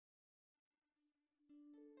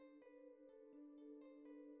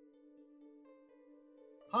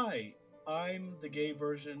Hi, I'm the gay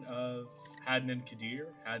version of Hadnan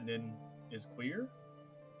Kadir. Hadnan is queer,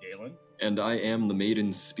 Galen. And I am the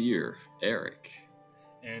Maiden Spear, Eric.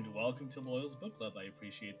 And welcome to Loyal's Book Club. I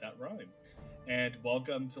appreciate that rhyme. And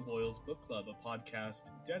welcome to Loyal's Book Club, a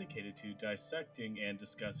podcast dedicated to dissecting and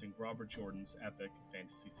discussing Robert Jordan's epic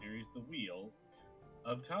fantasy series, The Wheel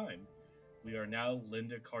of Time. We are now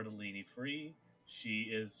Linda Cardellini free. She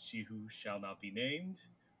is she who shall not be named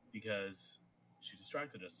because she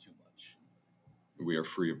distracted us too much. We are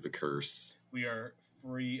free of the curse. We are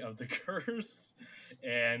free of the curse.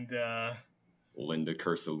 And Linda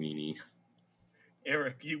Cursolini.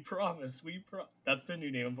 Eric, you promise. That's the new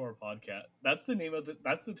name of our podcast. That's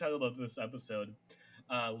the title of this episode.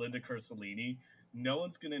 Linda Cursolini. No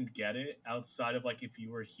one's gonna get it outside of like if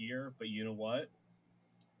you were here, but you know what?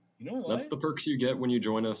 That's the perks you get when you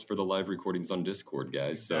join us for the live recordings on Discord,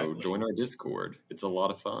 guys. Exactly. So join our Discord. It's a lot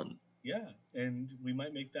of fun. Yeah, and we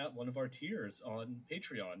might make that one of our tiers on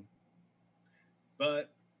Patreon.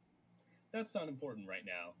 But that's not important right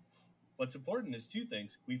now. What's important is two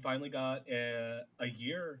things. We finally got a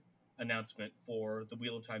year announcement for the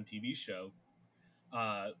Wheel of Time TV show.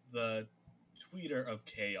 The tweeter of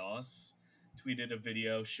Chaos tweeted a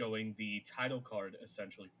video showing the title card,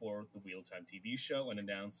 essentially, for the Wheel of Time TV show and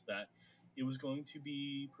announced that it was going to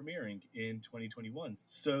be premiering in 2021.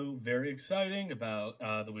 So very exciting about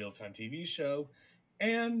the Wheel of Time TV show.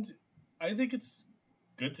 And I think it's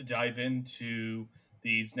good to dive into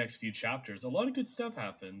these next few chapters. A lot of good stuff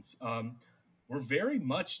happens. We're very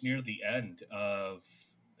much near the end of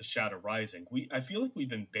The Shadow Rising. I feel like we've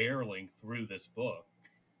been barreling through this book.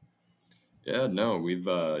 Yeah, no, we've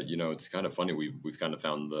it's kind of funny. We've kind of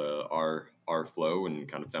found our flow and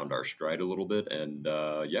kind of found our stride a little bit, and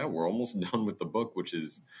we're almost done with the book, which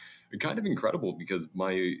is kind of incredible because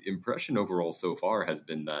my impression overall so far has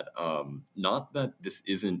been that not that this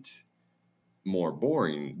isn't more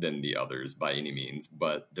boring than the others by any means,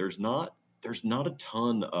 but there's not a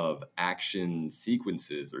ton of action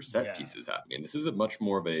sequences or set pieces happening. This is a much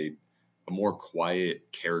more of a more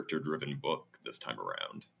quiet, character-driven book this time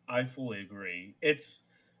around. I fully agree. It's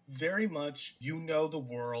very much, the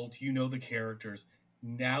world, the characters.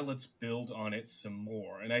 Now let's build on it some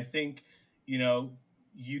more. And I think,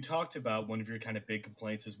 you talked about one of your kind of big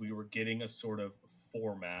complaints is we were getting a sort of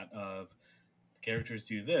format of the characters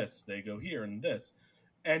do this, they go here and this.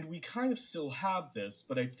 And we kind of still have this,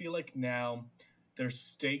 but I feel like now there's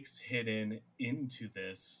stakes hidden into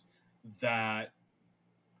this that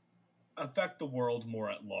affect the world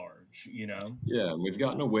more at large, Yeah, and we've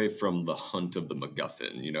gotten away from the hunt of the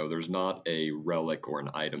MacGuffin. There's not a relic or an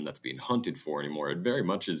item that's being hunted for anymore. It very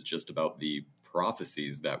much is just about the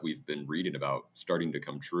prophecies that we've been reading about starting to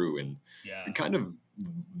come true and kind of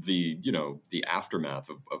the aftermath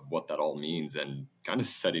of what that all means and kind of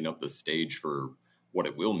setting up the stage for what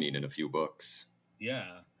it will mean in a few books.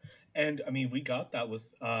 Yeah. And I mean, we got that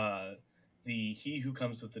with the He Who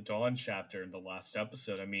Comes with the Dawn chapter in the last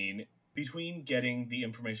episode. I mean, between getting the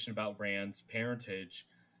information about Rand's parentage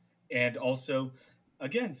and also,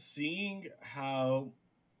 again, seeing how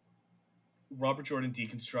Robert Jordan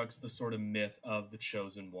deconstructs the sort of myth of the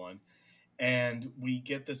Chosen One. And we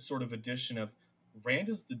get this sort of addition of Rand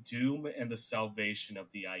is the doom and the salvation of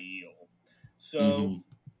the Aiel. So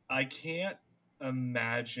I can't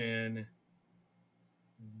imagine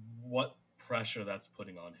what pressure that's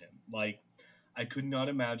putting on him. Like, I could not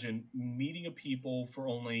imagine meeting a people for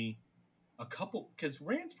only a couple, because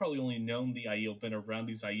Rand's probably only known the Aiel, been around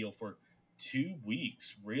these Aiel for 2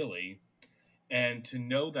 weeks, really. And to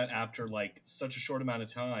know that after like such a short amount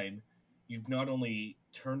of time, you've not only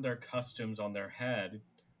turned their customs on their head,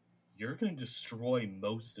 you're going to destroy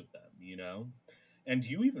most of them, And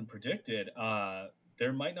you even predicted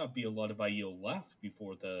there might not be a lot of Aiel left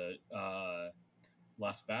before the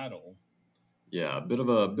last battle. Yeah, a bit of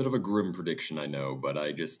a grim prediction, I know, but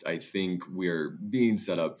I think we're being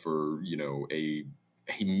set up for, a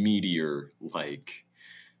meteor like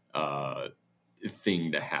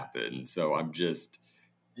thing to happen. So I'm just,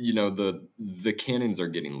 the cannons are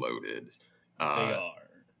getting loaded. They are.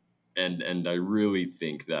 And I really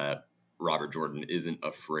think that Robert Jordan isn't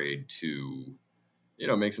afraid to,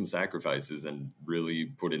 make some sacrifices and really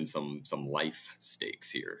put in some life stakes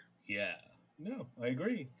here. Yeah. No, I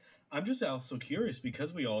agree. I'm just also curious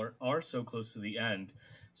because we are so close to the end.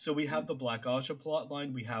 So we have the Black Aja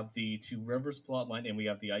plotline, we have the Two Rivers plotline, and we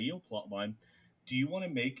have the Aiel plotline. Do you want to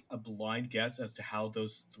make a blind guess as to how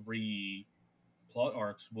those 3 plot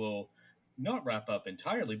arcs will not wrap up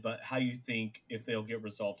entirely, but how you think if they'll get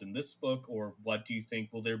resolved in this book, or what do you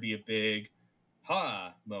think? Will there be a big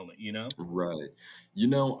ha moment, Right.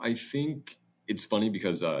 I think it's funny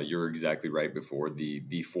because you're exactly right. Before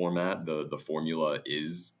the format, the formula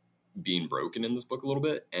is being broken in this book a little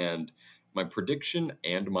bit, and my prediction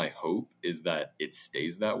and my hope is that it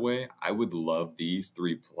stays that way. I would love these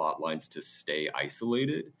three plot lines to stay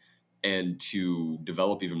isolated and to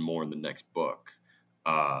develop even more in the next book.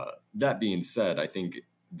 That being said, I think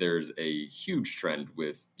there's a huge trend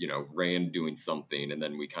with, Rand doing something, and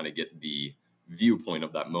then we kind of get the viewpoint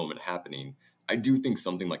of that moment happening. I do think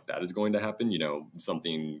something like that is going to happen.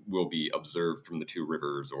 Something will be observed from the Two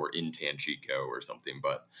Rivers or in Tanchico or something.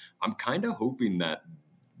 But I'm kind of hoping that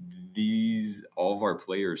all of our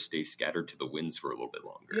players stay scattered to the winds for a little bit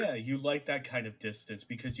longer. Yeah, you like that kind of distance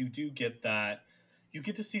because you do get that. You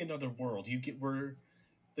get to see another world.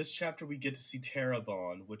 This chapter we get to see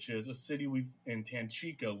Terabon, which is a city in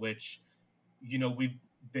Tanchico, which we've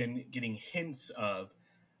been getting hints of,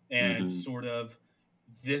 and sort of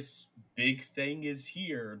this big thing is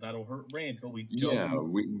here that'll hurt Rand, but we don't. Yeah,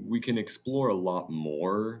 we can explore a lot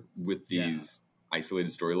more with these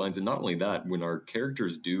isolated storylines, and not only that, when our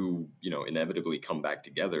characters do inevitably come back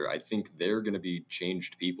together, I think they're going to be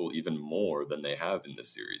changed people even more than they have in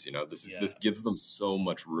this series. This gives them so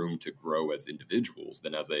much room to grow as individuals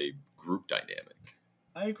than as a group dynamic.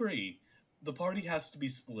 I agree. The party has to be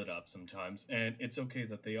split up sometimes, and it's okay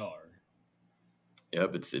that they are.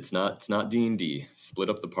 Yep, it's not D&D. Split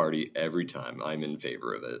up the party every time. I'm in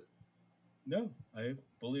favor of it. No, I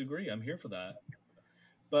fully agree. I'm here for that.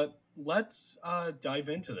 But let's dive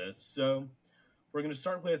into this. So we're going to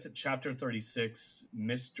start with Chapter 36,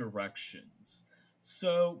 Misdirections.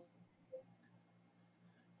 So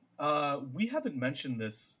we haven't mentioned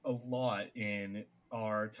this a lot in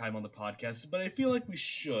our time on the podcast, but I feel like we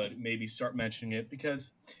should maybe start mentioning it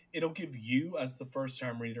because it'll give you, as the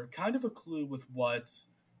first-time reader, kind of a clue with what's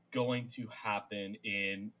going to happen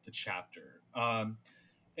in the chapter. And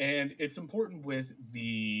it's important with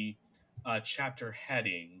the chapter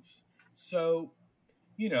headings. So,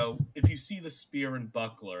 if you see the spear and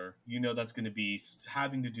buckler, that's going to be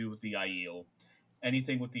having to do with the Aiel.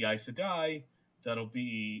 Anything with the Aes Sedai, that'll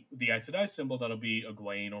be the Aes Sedai symbol, that'll be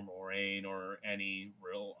Egwene or Moraine or any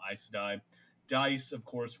real Aes Sedai. Dice, of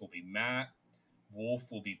course, will be Mat.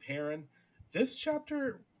 Wolf will be Perrin. This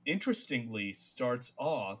chapter, interestingly, starts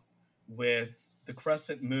off with the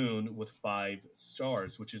crescent moon with 5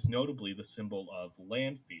 stars, which is notably the symbol of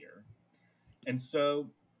Lanfear. And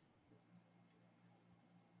so,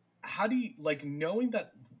 how do you, knowing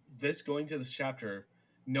that going to this chapter,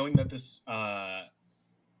 knowing that this, that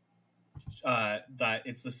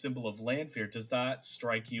it's the symbol of Lanfear, does that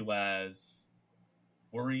strike you as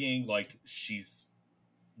worrying, like she's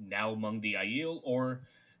now among the Aiel, or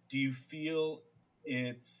do you feel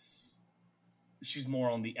she's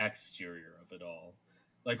more on the exterior of it all?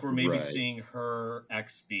 Like we're maybe seeing her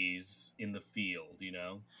XPs in the field,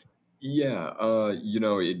 Yeah,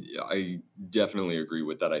 I definitely agree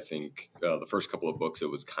with that. I think the first couple of books, it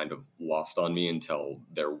was kind of lost on me until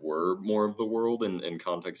there were more of the world and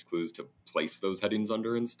context clues to place those headings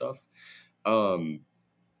under and stuff. And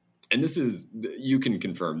this is, you can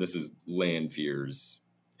confirm, this is Lanfear's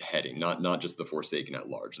heading, not just the Forsaken at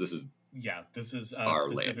large. This is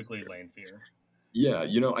specifically Lanfear. Yeah,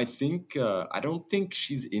 I think I don't think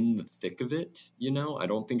she's in the thick of it. I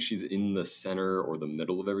don't think she's in the center or the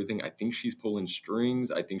middle of everything. I think she's pulling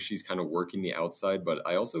strings. I think she's kind of working the outside. But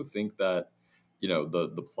I also think that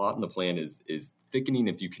the plot and the plan is thickening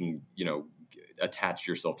if you can attach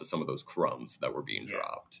yourself to some of those crumbs that were being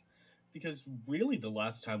dropped. Because really, the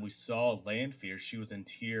last time we saw Lanfear, she was in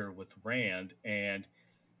Tear with Rand, and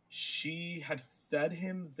she had fed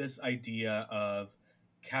him this idea of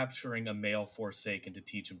capturing a male Forsaken to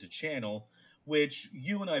teach him to channel, which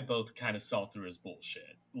you and I both kind of saw through as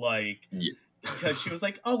bullshit. Because she was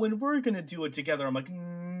like, oh, and we're going to do it together. I'm like,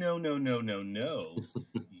 no.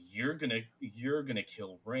 You're going to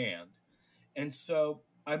kill Rand. And so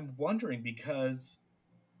I'm wondering, because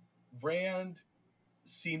Rand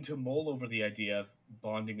seemed to mull over the idea of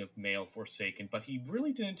bonding of male Forsaken, but he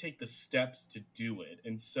really didn't take the steps to do it.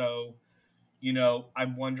 And so,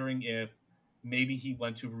 I'm wondering if maybe he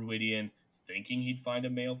went to Rhuidean thinking he'd find a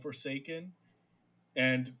male Forsaken.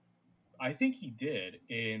 And I think he did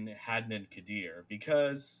in Hadnan Kadir,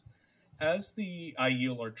 because as the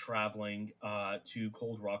Aiel are traveling to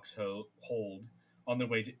Cold Rock's Hold on their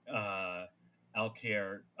way to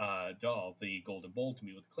Alcair Dal, the Golden Bowl, to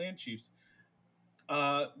meet with the clan chiefs,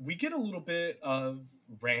 we get a little bit of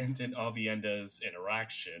Rand and Avienda's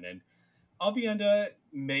interaction. And Avienda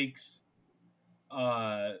makes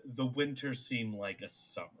the winter seem like a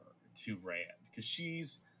summer to Rand, because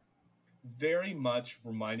she's very much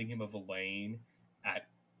reminding him of Elaine at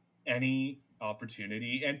any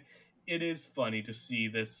opportunity. And it is funny to see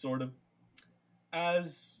this sort of,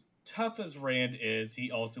 as tough as Rand is,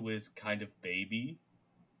 he also is kind of baby,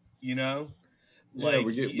 you know? Yeah,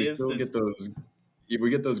 Like he we is still this, get those we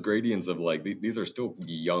get those gradients of like these are still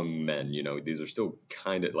young men, you know, these are still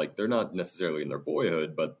kind of like they're not necessarily in their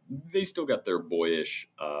boyhood, but they still got their boyish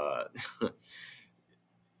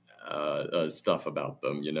stuff about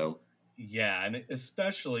them, you know. yeah, and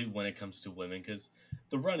especially when it comes to women, because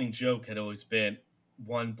the running joke had always been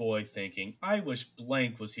one boy thinking, I wish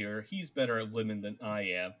blank was here. He's better at women than I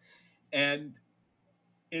am. And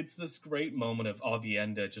it's this great moment of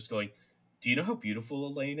Avienda just going, do you know how beautiful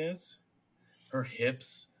Elaine is? Her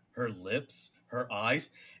hips, her lips, her eyes.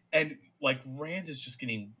 And like Rand is just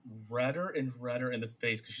getting redder and redder in the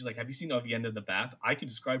face because she's like, have you seen Avienda in the bath? I can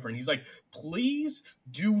describe her. And he's like, please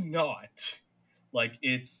do not. Like,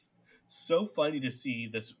 it's so funny to see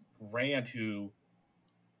this Rand who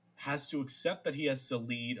has to accept that he has to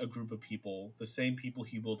lead a group of people, the same people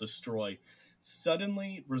he will destroy,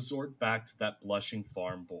 suddenly resort back to that blushing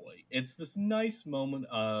farm boy. It's this nice moment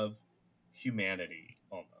of humanity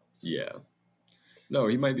Yeah. almost. No,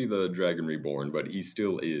 he might be the Dragon Reborn, but he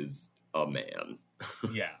still is a man.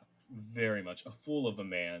 Yeah, very much a fool of a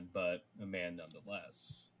man, but a man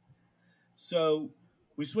nonetheless. So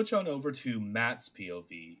we switch on over to Matt's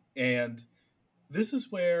POV, and this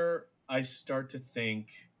is where I start to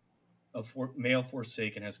think male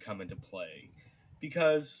Forsaken has come into play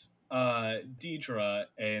because Deidre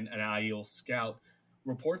and an Aiel scout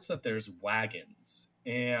reports that there's wagons,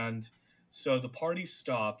 and so the party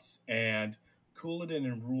stops, and Couladin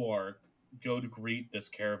and Ruark go to greet this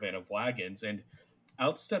caravan of wagons, and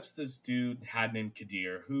out steps this dude Hadnan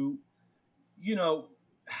Kadir, who, you know,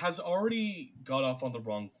 has already got off on the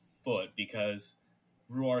wrong foot because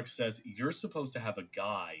Ruark says you're supposed to have a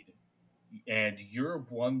guide and you're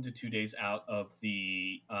 1 to 2 days out of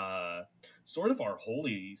the sort of our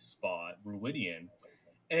holy spot, Ruidian.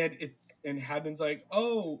 And Hadden's like,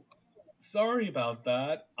 oh, sorry about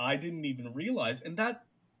that. I didn't even realize. And that,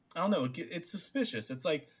 I don't know, it's suspicious. It's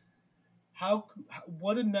like,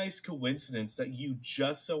 what a nice coincidence that you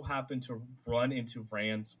just so happened to run into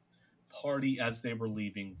Rand's party as they were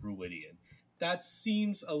leaving Ruidian. That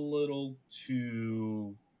seems a little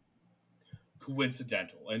too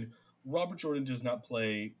coincidental. And Robert Jordan does not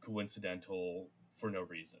play coincidental for no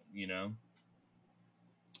reason, you know?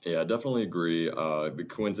 Yeah, I definitely agree. The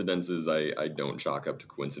coincidences, I don't chalk up to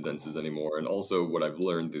coincidences anymore. And also, what I've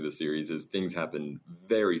learned through the series is things happen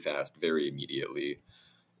very fast, very immediately.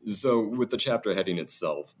 So, with the chapter heading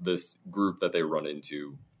itself, this group that they run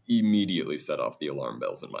into immediately set off the alarm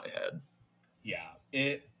bells in my head. Yeah,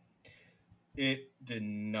 it did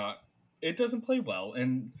not, it doesn't play well.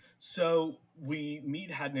 And so we meet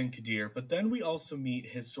Hadnan Kadir, but then we also meet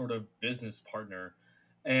his sort of business partner.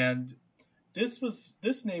 And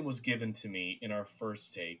this name was given to me in our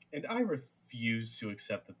first take, and I refuse to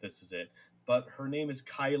accept that this is it. But her name is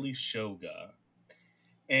Kylie Shoga,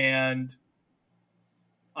 and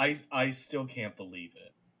I still can't believe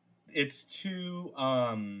it. It's too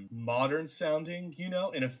modern sounding, you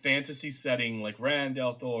know, in a fantasy setting like Rand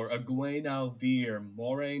al'Thor, Egwene Alvir,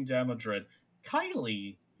 Moraine Damadrid,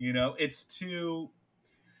 Kylie. You know, it's too.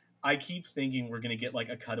 I keep thinking we're gonna get like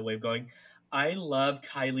a cutaway of going, I love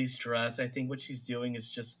Kylie's dress. I think what she's doing is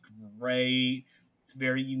just great. It's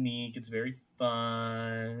very unique. It's very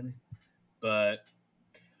fun. But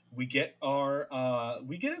we get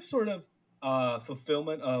a sort of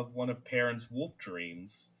fulfillment of one of Perrin's wolf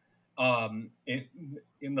dreams. In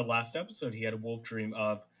the last episode, he had a wolf dream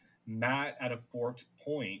of Matt at a forked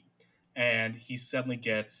point, and he suddenly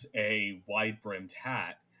gets a wide brimmed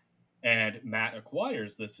hat, and Matt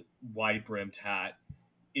acquires this wide brimmed hat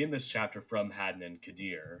in this chapter from Hadnan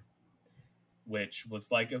Kadir, which was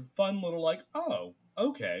like a fun little like, oh,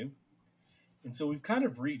 okay. And so we've kind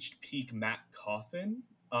of reached peak Matt Coffin.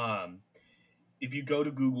 Um, if you go to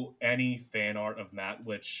Google any fan art of Matt,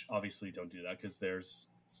 which obviously don't do that because there's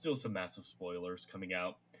still some massive spoilers coming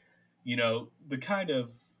out, you know, the kind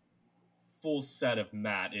of full set of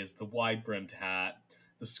Matt is the wide brimmed hat,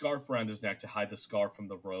 the scarf around his neck to hide the scar from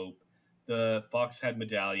the rope, the fox head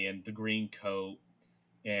medallion, the green coat,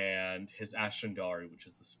 and his Ashendari, which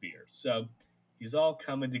is the spear. So he's all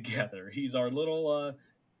coming together. He's our little,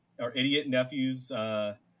 our idiot nephew's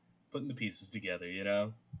putting the pieces together, you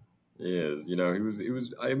know? He is, you know,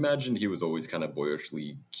 I imagined he was always kind of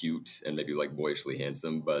boyishly cute and maybe like boyishly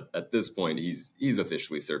handsome, but at this point, he's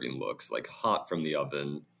officially serving looks, like hot from the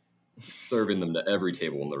oven, serving them to every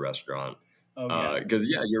table in the restaurant. Oh, yeah. Because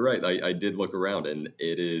yeah, you're right. I did look around, and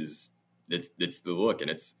it's the look,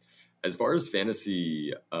 and it's as far as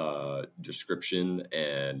fantasy description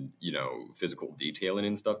and, you know, physical detailing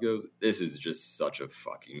and stuff goes, this is just such a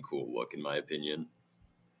fucking cool look, in my opinion.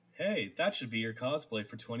 Hey, that should be your cosplay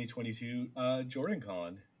for 2022 Jordan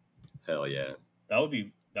Con. Hell yeah. That would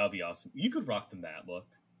be awesome. You could rock the matte look.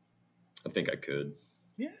 I think I could.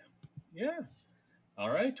 Yeah. All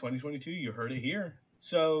right, 2022, you heard it here.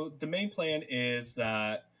 So the main plan is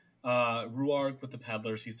that Ruarg with the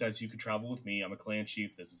peddlers, he says, you can travel with me. I'm a clan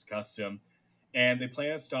chief. This is custom. And they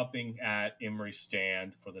plan on stopping at Imri's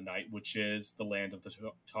Stand for the night, which is the land of the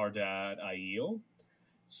Tardad Aiel.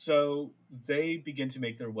 So they begin to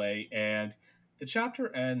make their way, and the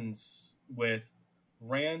chapter ends with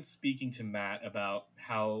Rand speaking to Matt about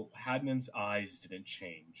how Hadnan's eyes didn't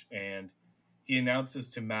change, and he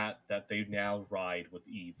announces to Matt that they now ride with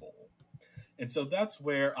evil. And so that's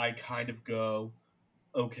where I kind of go,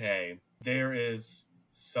 okay, there is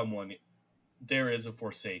a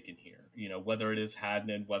Forsaken here. You know, whether it is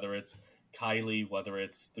Hadnan, whether it's Kylie, whether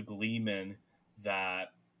it's the Gleeman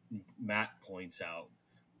that Matt points out.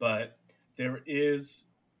 But there is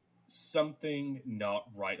something not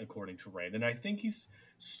right according to Rand. And I think he's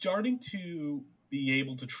starting to be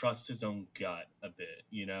able to trust his own gut a bit,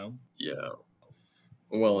 you know? Yeah.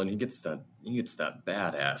 Well, and he gets that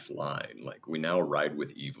badass line. Like, we now ride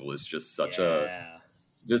with evil is just such a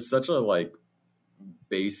like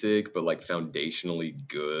basic but like foundationally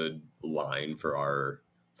good line for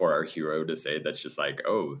our hero to say. That's just like,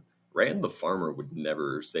 oh, Rand the farmer would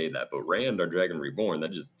never say that, but Rand, our Dragon Reborn,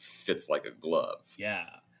 that just fits like a glove. Yeah.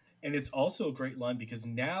 And it's also a great line because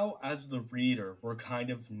now, as the reader, we're kind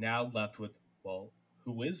of now left with, well,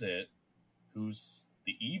 who is it? Who's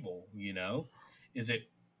the evil, you know? Is it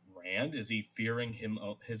Rand? Is he fearing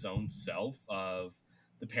his own self of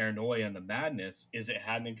the paranoia and the madness? Is it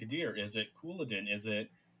Hadnan Kadir? Is it Couladin? Is it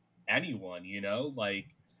anyone, you know?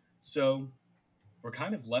 Like, so we're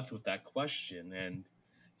kind of left with that question. And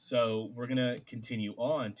so we're going to continue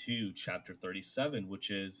on to chapter 37,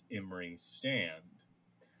 which is Imri's Stand.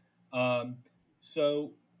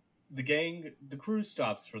 So the crew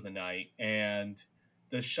stops for the night, and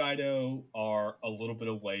the Shido are a little bit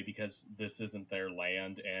away because this isn't their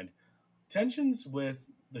land, and tensions with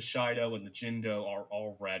the Shido and the Jindo are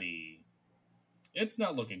already, it's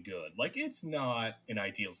not looking good. Like, it's not an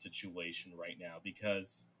ideal situation right now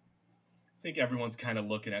because I think everyone's kind of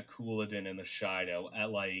looking at Couladin and the Shido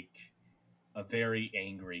at like a very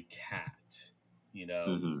angry cat. You know,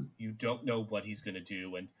 Mm-hmm. You don't know what he's going to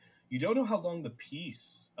do, and you don't know how long the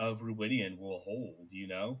peace of Ruidian will hold, you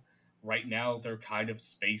know? Right now, they're kind of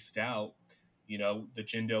spaced out. You know, the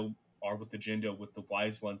Jindo are with the Jindo, with the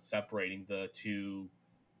Wise Ones separating the two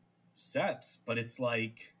septs, but it's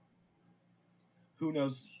like, who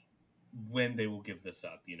knows when they will give this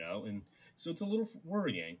up, you know? And so it's a little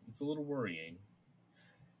worrying.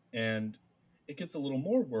 And it gets a little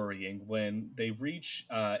more worrying when they reach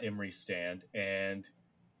Imri's Stand and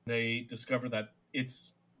they discover that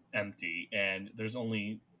it's empty and there's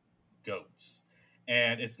only goats.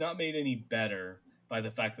 And it's not made any better by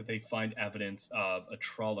the fact that they find evidence of a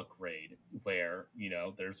Trolloc raid where, you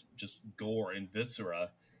know, there's just gore and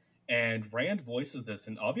viscera. And Rand voices this,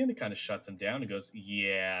 and Aviendha kind of shuts him down and goes,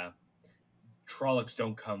 yeah, Trollocs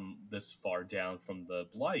don't come this far down from the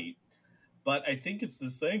Blight. But I think it's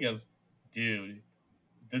this thing of, dude,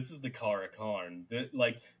 this is the Kara Karn.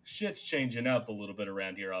 Like, shit's changing up a little bit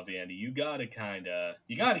around here, Aviendha. You gotta kind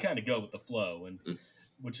of go with the flow, and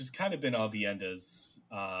which has kind of been Aviendha's.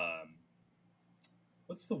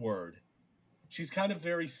 What's the word? She's kind of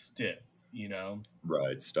very stiff, you know.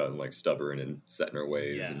 Right, stubborn and set in her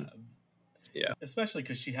ways. Yeah. And yeah, especially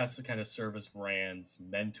because she has to kind of serve as Rand's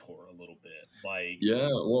mentor a little bit. Like, yeah,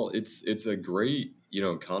 well, it's a great, you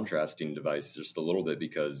know, contrasting device just a little bit,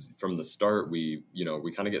 because from the start we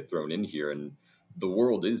kind of get thrown in here, and the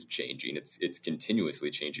world is changing. It's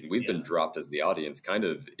continuously changing. We've been dropped as the audience kind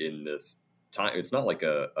of in this time. It's not like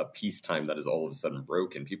a peacetime that is all of a sudden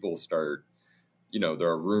broken. People start, you know, there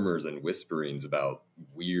are rumors and whisperings about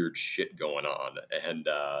weird shit going on, and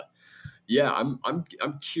yeah,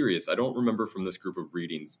 I'm curious. I don't remember from this group of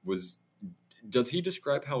readings. Does he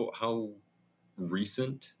describe how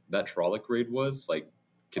recent that Trolloc raid was? Like,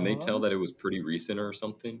 can they tell that it was pretty recent or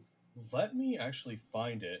something? Let me actually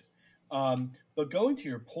find it. But going to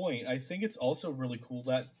your point, I think it's also really cool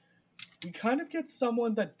that we kind of get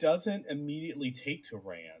someone that doesn't immediately take to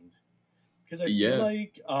Rand. Because I feel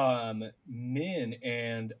like Min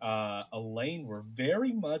and Elaine were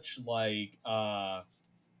very much like,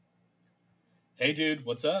 hey, dude,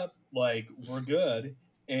 what's up? Like, we're good.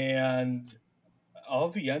 And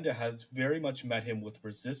Aviendha has very much met him with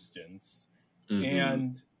resistance. Mm-hmm.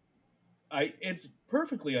 And It's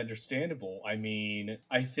perfectly understandable. I mean,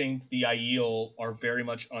 I think the Aiel are very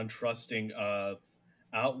much untrusting of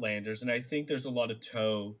Outlanders, and I think there's a lot of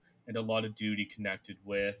toe and a lot of duty connected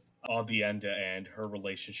with Avienda and her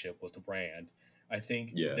relationship with Rand. I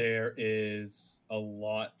think Yeah, there is a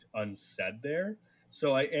lot unsaid there.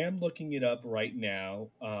 So I am looking it up right now.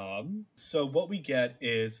 So what we get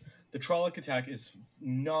is the Trolloc attack is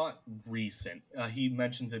not recent. He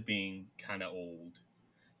mentions it being kind of old,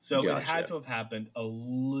 so it had gotcha. to have happened a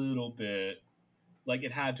little bit, like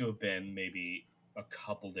it had to have been maybe a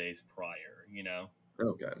couple days prior, you know?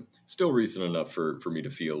 Okay, still recent enough for me to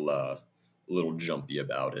feel a little jumpy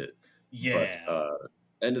about it, but Yeah.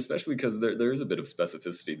 and especially because there is a bit of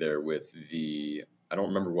specificity there with the I don't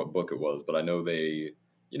remember what book it was, but I know they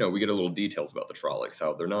we get a little details about the Trollocs,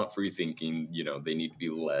 how they're not free thinking, they need to be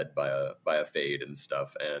led by a fade and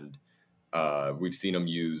stuff, and we've seen them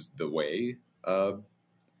use the way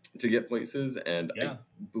to get places, and I Yeah.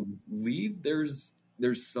 believe there's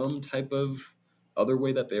some type of other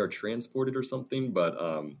way that they are transported or something, but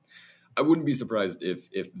I wouldn't be surprised if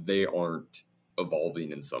they aren't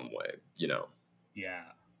evolving in some way.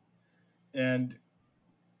 Yeah. And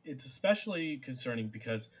it's especially concerning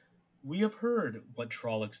because we have heard what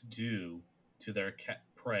Trollocs do to their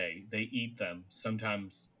prey. They eat them,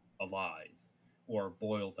 sometimes alive, or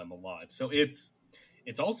boil them alive. So it's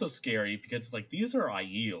also scary because it's like these are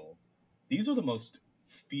Aiel. These are the most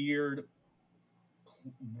feared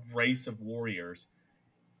race of warriors,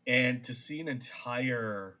 and to see an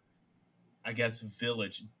entire, I guess,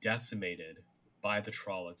 village decimated by the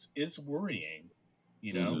Trollocs is worrying,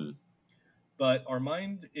 you know? Hmm. But our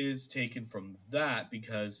mind is taken from that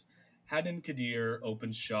because Haddon Kadir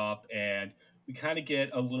opens shop and we kind of get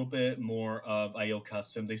a little bit more of Aiel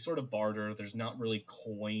custom. They sort of barter. There's not really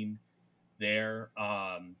coin there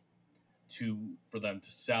to for them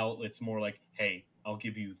to sell. It's more like, hey, I'll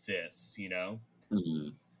give you this, you know? Hmm.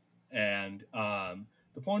 And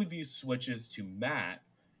the point of view switches to Matt,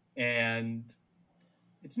 and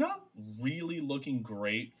it's not really looking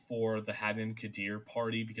great for the Haddon Kadir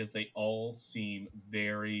party because they all seem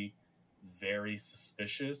very, very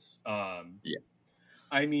suspicious. Yeah.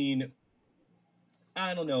 I mean,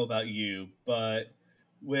 I don't know about you, but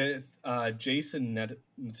with Jason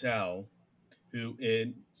Nettel, who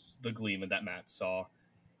is the Gleeman that Matt saw,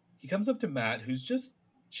 he comes up to Matt, who's just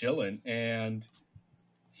chilling, and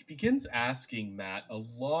he begins asking Matt a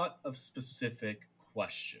lot of specific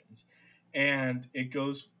questions. And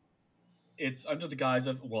it's under the guise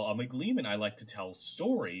of, well, I'm a Gleeman, I like to tell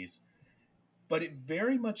stories, but it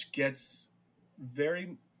very much gets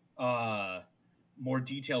very more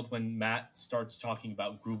detailed when Matt starts talking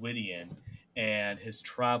about Gruidian and his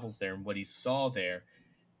travels there and what he saw there.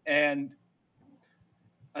 And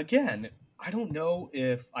again, I don't know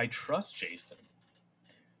if I trust Jason.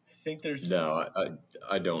 I think there's No,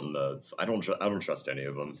 I don't. I don't trust any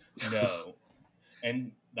of them. no.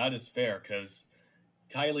 And that is fair because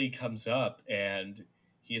Kylie comes up and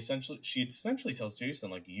she essentially tells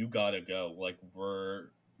Jason, like, you gotta go, like,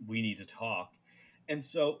 we need to talk. And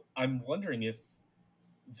so I'm wondering if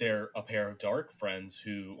they're a pair of dark friends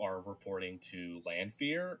who are reporting to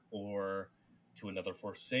Lanfear or to another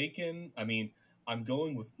Forsaken. I mean, I'm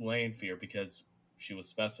going with Lanfear because she was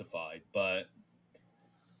specified, but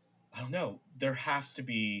I don't know. There has to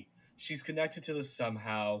be, she's connected to this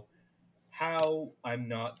somehow. How, I'm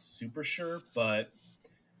not super sure, but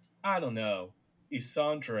I don't know.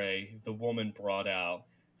 Isandre, the woman brought out,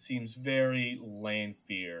 seems very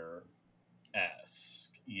Lanfear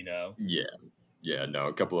esque, you know? Yeah, yeah. No,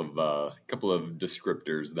 a couple of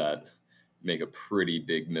descriptors that make a pretty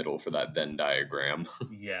big middle for that Venn diagram.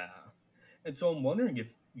 Yeah. And so I'm wondering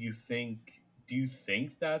if do you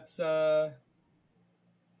think that's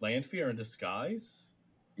Lanfear in disguise?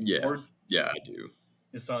 Yeah, Or yeah, I do.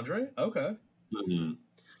 Isandre? Okay. Mhm.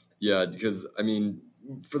 Yeah, because I mean,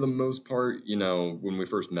 for the most part, when we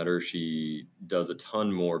first met her, she does a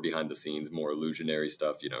ton more behind the scenes, more illusionary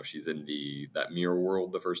stuff. She's in that mirror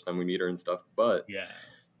world the first time we meet her and stuff. But Yeah.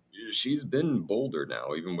 she's been bolder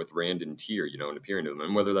now, even with Rand and Tyr, and appearing to them.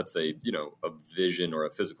 And whether that's a vision or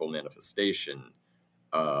a physical manifestation,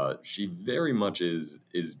 she very much is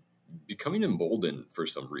becoming emboldened for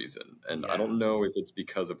some reason. And I Yeah. don't know if it's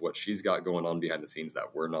because of what she's got going on behind the scenes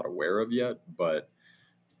that we're not aware of yet, but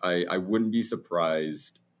I wouldn't be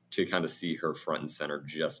surprised to kind of see her front and center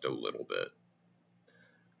just a little bit.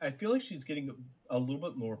 I feel like she's getting a little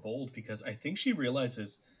bit more bold because I think she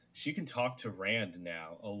realizes she can talk to Rand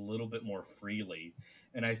now a little bit more freely.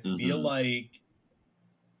 And I feel Hmm. like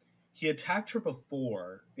he attacked her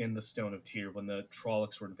before in the Stone of Tyr when the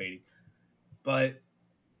Trollocs were invading, but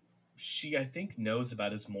she, I think, knows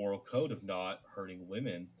about his moral code of not hurting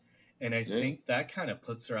women. And I Yeah. think that kind of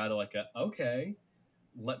puts her out of like okay,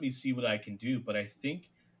 let me see what I can do. But I think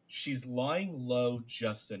she's lying low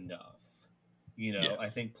just enough. Yeah. I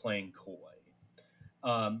think playing coy.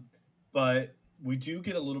 Um, but we do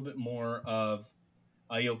get a little bit more of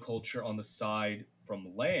Io culture on the side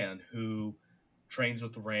from Lan, who trains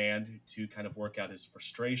with Rand to kind of work out his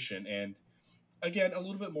frustration. And again, a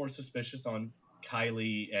little bit more suspicious on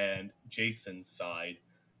Kylie and Jason's side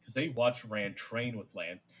because they watch Rand train with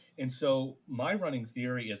Lan. And so my running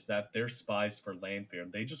theory is that they're spies for Lanfear.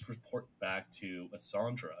 They just report back to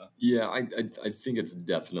Asandra. Yeah, I think it's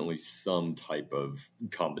definitely some type of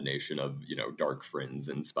combination of, dark friends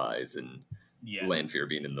and spies and Yeah. Lanfear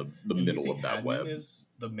being in the And do you middle think of that Hadnan web. is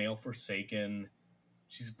the male Forsaken?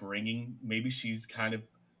 Maybe she's kind of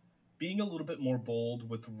being a little bit more bold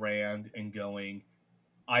with Rand and going,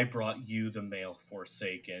 I brought you the male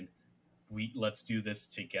Forsaken. Let's do this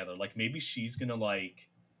together. Like maybe she's gonna like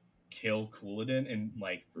kill Couladin and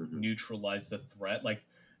like neutralize the threat. Like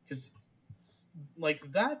because like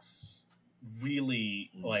that's really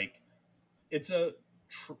like it's a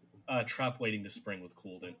trap waiting to spring with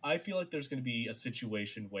Couladin. I feel like there's gonna be a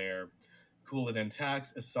situation where Couladin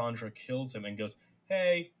attacks, Asandra kills him and goes,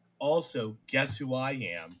 hey, also guess who I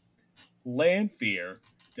am? Lanfear.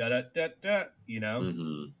 Da da da da.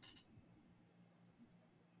 Mm-hmm.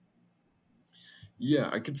 Yeah,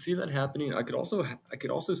 I could see that happening. I could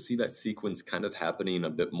also see that sequence kind of happening a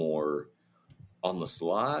bit more on the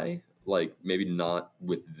sly, like maybe not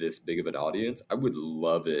with this big of an audience. I would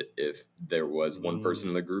love it if there was one person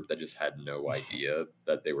in the group that just had no idea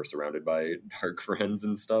that they were surrounded by dark friends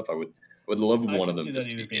and stuff. I would love one of them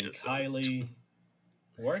just to be being innocent. Kylie,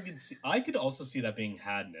 or I could also see that being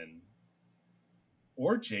Hadnan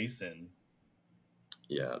or Jason.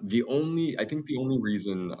 Yeah, I think the only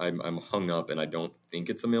reason I'm hung up and I don't think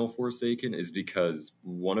it's a male Forsaken is because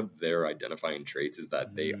one of their identifying traits is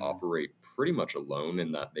that they operate pretty much alone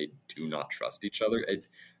and that they do not trust each other.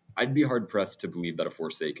 I'd be hard pressed to believe that a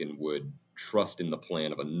Forsaken would trust in the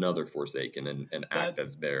plan of another Forsaken and act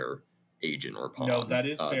as their agent or pawn. No, that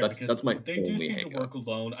is fair because that's my they do seem to work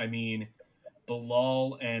alone. I mean,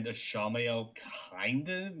 Bilal and Ashamael kind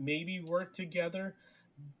of maybe work together,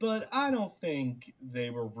 but I don't think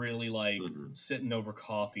they were really like sitting over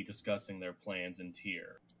coffee discussing their plans in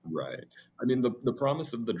Tyr. Right. I mean, the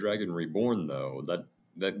promise of the Dragon Reborn, though,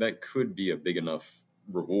 that could be a big enough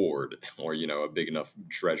reward or a big enough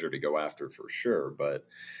treasure to go after for sure. But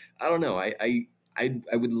I don't know. I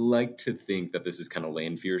would like to think that this is kind of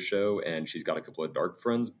Lanfear's show and she's got a couple of dark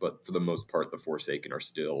friends, but for the most part, the Forsaken are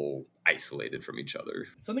still isolated from each other.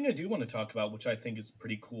 Something I do want to talk about, which I think is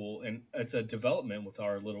pretty cool, and it's a development with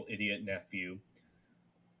our little idiot nephew.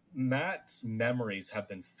 Mat's memories have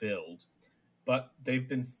been filled, but they've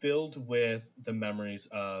been filled with the memories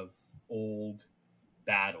of old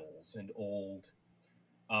battles and old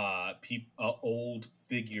old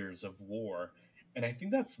figures of war. And I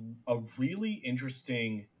think that's a really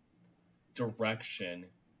interesting direction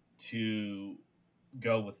to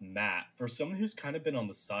go with Mat for someone who's kind of been on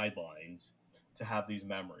the sidelines to have these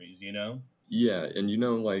memories, Yeah,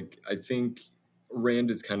 and like I think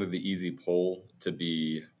Rand is kind of the easy pull to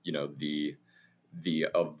be, the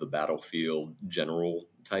of the battlefield general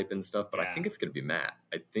type and stuff, but I think it's going to be Mat.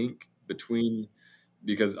 I think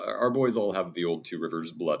because our boys all have the old Two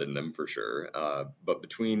Rivers blood in them for sure. But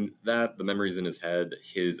between that, the memories in his head,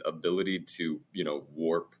 his ability to,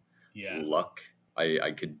 warp luck,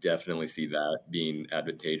 I could definitely see that being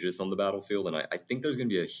advantageous on the battlefield. And I think there's going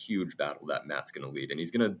to be a huge battle that Mat's going to lead, and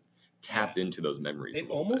he's going to tap into those memories. It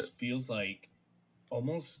almost feels like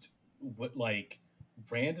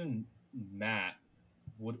Rand and Mat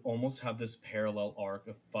would almost have this parallel arc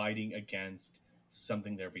of fighting against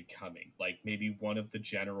something they're becoming. Like maybe one of the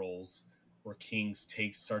generals or kings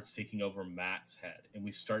starts taking over Mat's head, and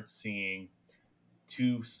we start seeing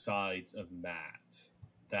two sides of Mat.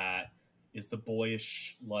 That is the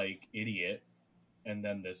boyish like idiot, and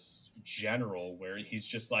then this general where he's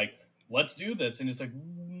just like, let's do this, and it's like,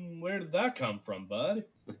 where did that come from, bud?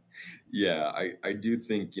 Yeah, I do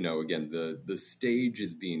think, again, the stage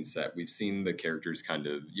is being set. We've seen the characters kind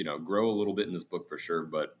of, grow a little bit in this book for sure,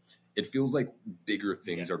 but it feels like bigger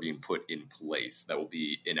things are being put in place that will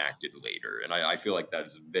be enacted later. And I feel like that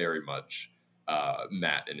is very much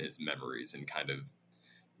Mat and his memories and kind of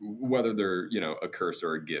whether they're, a curse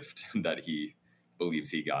or a gift that he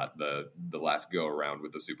believes he got the last go around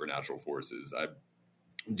with the supernatural forces. I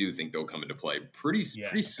do think they'll come into play pretty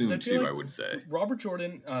soon too, like I would say. Robert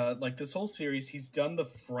Jordan, like this whole series, he's done the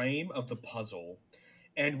frame of the puzzle,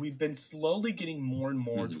 And we've been slowly getting more and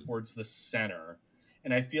more Mm-hmm. towards the center.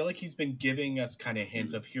 And I feel like he's been giving us kind of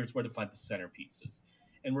hints Mm-hmm. of here's where to find the centerpieces.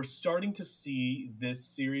 And we're starting to see this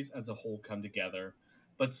series as a whole come together,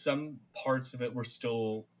 but some parts of it we're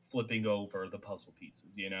still flipping over the puzzle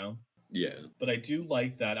pieces, you know? Yeah. But I do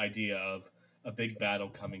like that idea of a big battle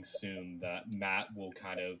coming soon that Matt will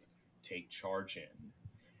kind of take charge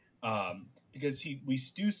in. Because we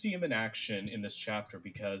do see him in action in this chapter,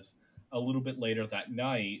 because a little bit later that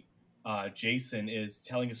night, Jason is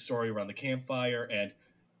telling a story around the campfire, and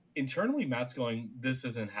internally Matt's going, this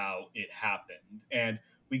isn't how it happened. And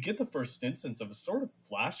we get the first instance of a sort of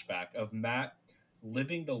flashback of Matt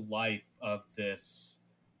living the life of this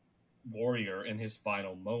warrior in his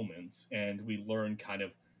final moments, and we learn kind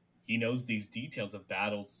of he knows these details of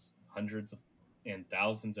battles hundreds of and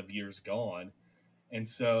thousands of years gone. And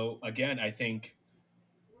so again, I think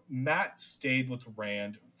Matt stayed with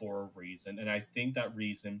Rand for a reason, and I think that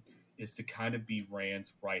reason is to kind of be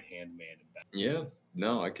Rand's right hand man in battle. Yeah,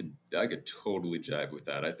 no, I could totally jive with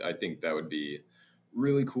that. I think that would be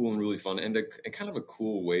really cool and really fun, and a kind of a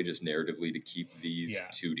cool way just narratively to keep these Yeah.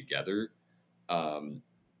 two together. Um,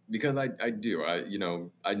 because I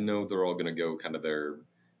know they're all gonna go kind of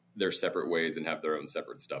their separate ways and have their own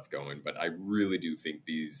separate stuff going, but I really do think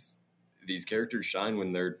these characters shine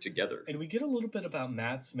when they're together. And we get a little bit about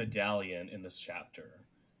Matt's medallion in this chapter.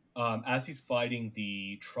 As he's fighting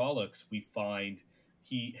the Trollocs, we find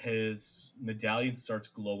his medallion starts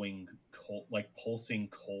glowing cold, like pulsing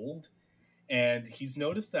cold, and he's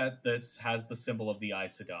noticed that this has the symbol of the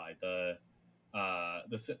Aes Sedai, the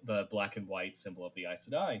black and white symbol of the Aes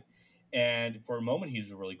Sedai. And for a moment,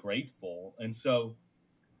 he's really grateful. And so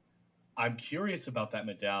I'm curious about that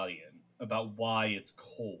medallion, about why it's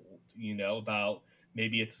cold, about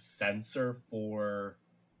maybe it's a sensor for,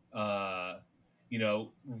 uh,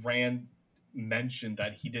 Rand mentioned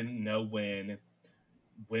that he didn't know when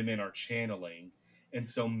women are channeling. And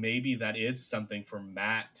so maybe that is something for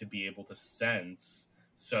Matt to be able to sense.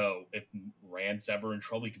 So if Rand's ever in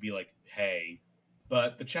trouble, he could be like, hey.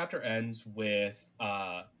 But the chapter ends with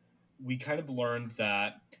we kind of learned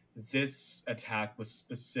that this attack was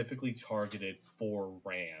specifically targeted for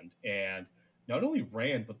Rand. And not only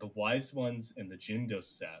Rand, but the Wise Ones and the Jindo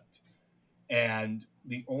Sept. And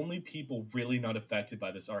the only people really not affected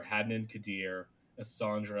by this are Hadnan, Kadir,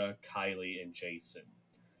 Cassandra, Kylie, and Jason.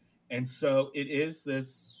 And so it is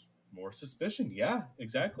this more suspicion. Yeah,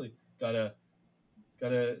 exactly. Gotta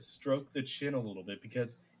stroke the chin a little bit,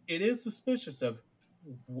 because it is suspicious of,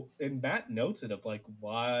 and Matt notes it, of like,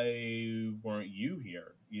 why weren't you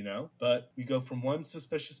here? But we go from one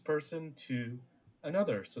suspicious person to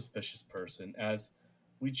another suspicious person as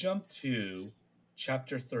we jump to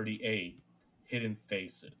chapter 38, Hidden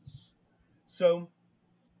Faces. So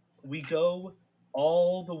we go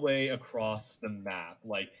all the way across the map.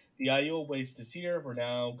 Like, the Aiel Waste is here. We're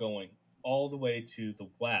now going all the way to the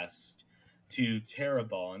west to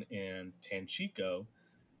Terrebonne and Tanchico,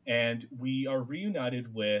 and we are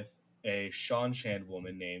reunited with a Seanchan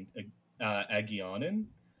woman named Agianan.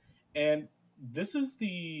 And this is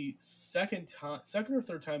the second or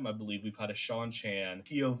third time, I believe, we've had a Seanchan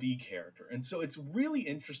POV character. And so it's really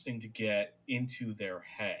interesting to get into their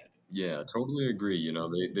head. Yeah, totally agree.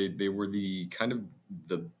 They were the kind of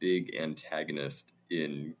the big antagonist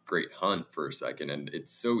in Great Hunt for a second, and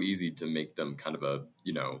it's so easy to make them kind of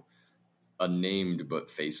a named but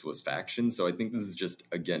faceless faction. So I think this is just,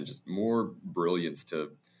 again, just more brilliance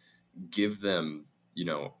to give them,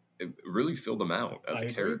 really fill them out as I a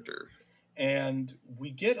agree. character. And we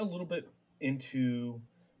get a little bit into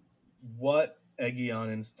what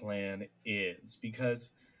Agianan's plan is,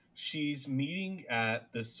 because she's meeting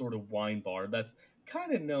at this sort of wine bar that's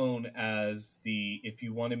kind of known as the, if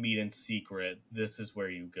you want to meet in secret, this is where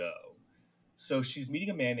you go. So she's meeting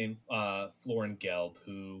a man named Florin Gelb,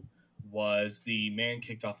 who was the man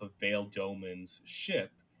kicked off of Bail Doman's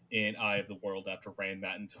ship in Eye of the World after Rand,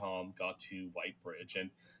 Matt, and Tom got to Whitebridge. And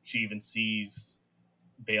she even sees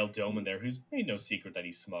Bail Doman there, who's made no secret that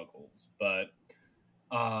he smuggles. But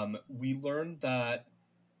we learned that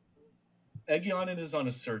Agianan is on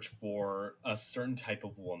a search for a certain type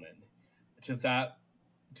of woman. To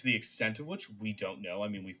the extent of which we don't know. I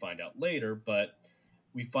mean, we find out later, but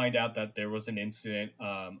we find out that there was an incident.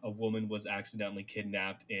 A woman was accidentally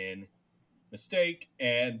kidnapped in mistake,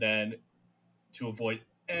 and then to avoid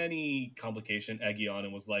any complication,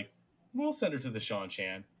 Agianan was like, we'll send her to the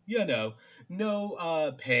Seanchan.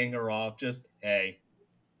 No paying her off, just, hey,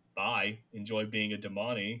 bye. Enjoy being a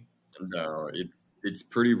Damani. No, it's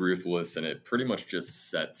pretty ruthless, and it pretty much just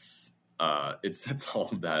sets all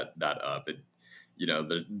of that up.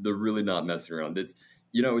 They're really not messing around.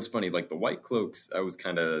 it's funny. Like the White Cloaks, I was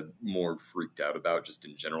kind of more freaked out about just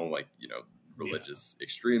in general. Like Yeah. religious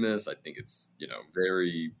extremists. I think it's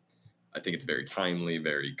very. I think it's very timely,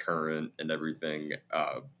 very current, and everything.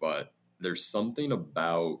 But there's something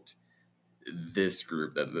about this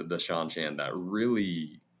group, that the Shan-Chan, that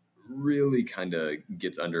really kind of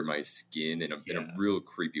gets under my skin in a Yeah. real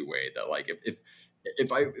creepy way. That like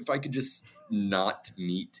if I could just not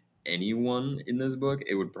meet anyone in this book,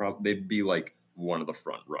 it would probably they'd be like one of the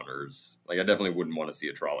front runners. Like I definitely wouldn't want to see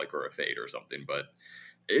a Trolloc or a Fade or something, but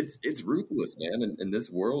it's ruthless, man. In this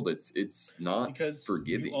world, it's not Because you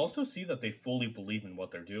forgiving. also see that they fully believe in what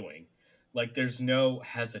they're doing. Like there's no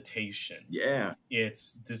hesitation. Yeah.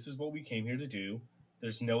 It's this is what we came here to do.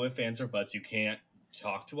 There's no ifs, ands, or buts. You can't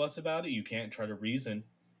talk to us about it. You can't try to reason.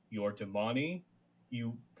 You're Damani.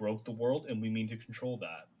 You broke the world, and we mean to control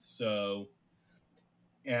that. So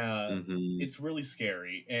Hmm. it's really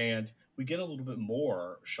scary. And we get a little bit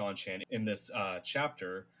more Shan-Chan in this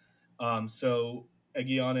chapter. So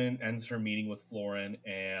Egyanin ends her meeting with Florin,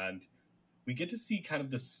 and we get to see kind of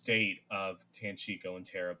the state of Tanchico and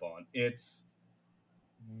Terabon. It's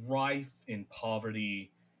rife in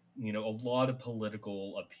poverty, a lot of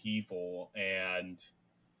political upheaval, and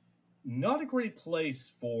not a great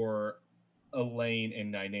place for Elaine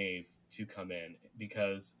and Nynaeve to come in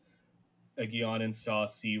because Egyanin saw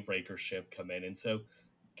Sea Raker ship come in, and so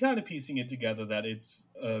kind of piecing it together that it's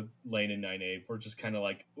Lane and Nynaeve. We're just kind of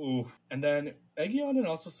like, ooh. And then Egyanin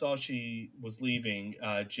also saw she was leaving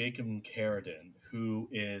Jacob Carradine, who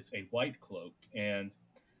is a White Cloak, and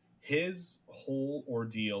his whole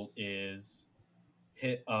ordeal is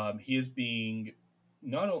he is being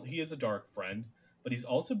not only he is a dark friend, but he's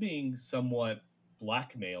also being somewhat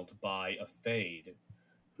blackmailed by a Fade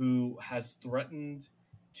who has threatened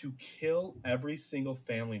to kill every single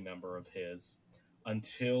family member of his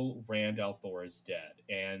until Rand al'Thor is dead.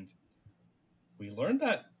 And we learned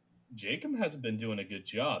that Jacob hasn't been doing a good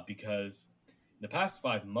job because in the past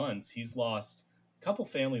 5 months, he's lost a couple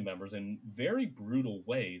family members in very brutal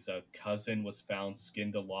ways. A cousin was found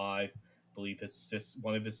skinned alive. I believe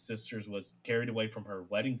one of his sisters was carried away from her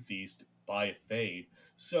wedding feast by a Fade.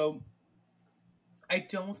 So I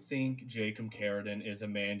don't think Jacob Carradine is a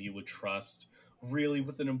man you would trust really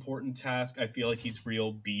with an important task. I feel like he's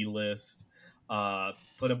real B list.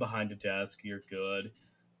 Put him behind a desk, you're good.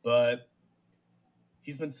 But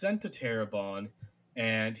he's been sent to Terabon,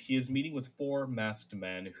 and he is meeting with 4 masked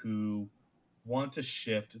men who want to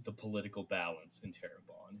shift the political balance in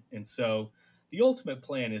Terabon. And so the ultimate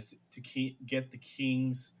plan is to get the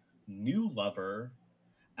king's new lover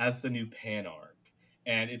as the new Panarch.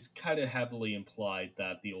 And it's kind of heavily implied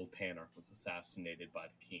that the old Panarch was assassinated by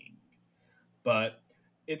the king. But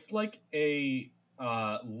it's like a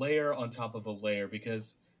layer on top of a layer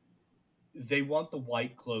because they want the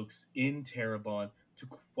White Cloaks in Terabon to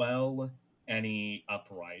quell any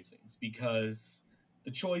uprisings because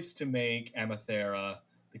the choice to make Amathera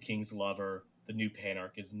the king's lover, the new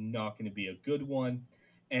Panarch, is not going to be a good one.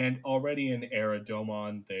 And already in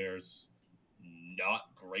Eredomon, there's not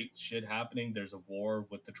great shit happening. There's a war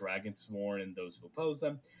with the Dragonsworn and those who oppose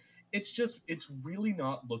them. It's really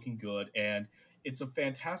not looking good. And it's a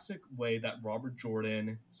fantastic way that Robert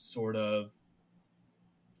Jordan sort of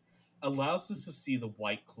allows us to see the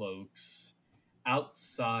White Cloaks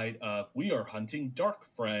outside of we are hunting dark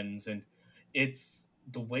friends, and it's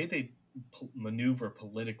the way they maneuver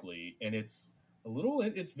politically, and it's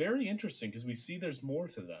very interesting because we see there's more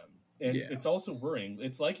to them, and Yeah. it's also worrying.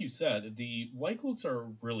 It's like you said, the White Cloaks are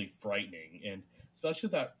really frightening, and especially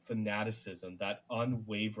that fanaticism, that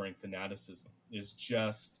unwavering fanaticism, is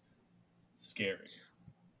just scary.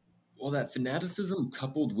 Well, that fanaticism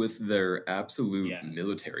coupled with their absolute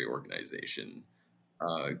military Yes. organization,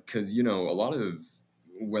 because a lot of,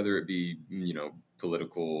 whether it be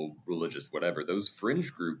political, religious, whatever, those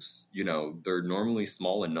fringe groups, they're normally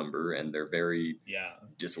small in number and they're very Yeah.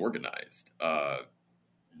 disorganized.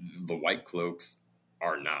 The White Cloaks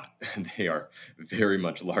are not. They are very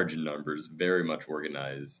much large in numbers, very much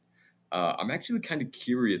organized. I'm actually kind of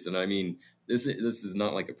curious, and I mean, this is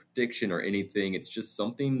not like a prediction or anything. It's just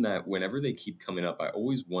something that whenever they keep coming up, I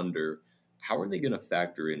always wonder how are they going to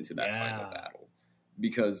factor into that final Yeah. battle,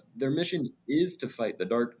 because their mission is to fight the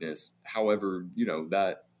darkness. However,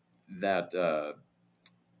 that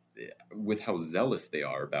with how zealous they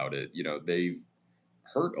are about it, they've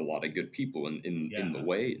hurt a lot of good people in the Yeah.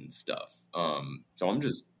 way and stuff. So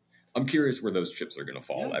I'm curious where those chips are going to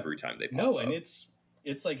fall Yeah. every time they pop No, and up.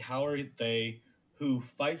 it's like how are they who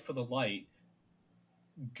fight for the light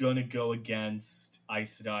gonna go against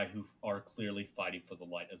Aes Sedai who are clearly fighting for the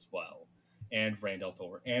light as well? and Randall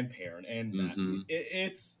Thor and Perrin and Matt. Mm-hmm.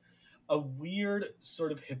 It's a weird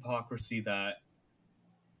sort of hypocrisy that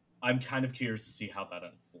I'm kind of curious to see how that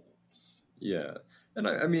unfolds. Yeah. And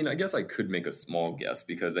I mean, I guess I could make a small guess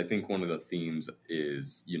because I think one of the themes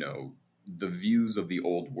is, the views of the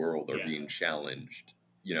old world are Yeah. being challenged,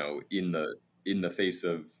 in the face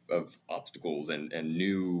of obstacles and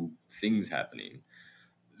new things happening.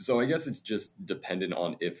 So I guess it's just dependent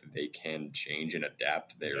on if they can change and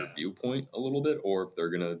adapt their Yeah. viewpoint a little bit, or if they're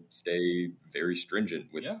gonna stay very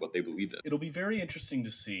stringent with Yeah. what they believe in. It'll be very interesting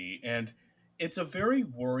to see, and it's a very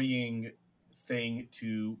worrying thing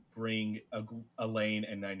to bring Elaine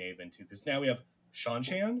and Nynaeve into, because now we have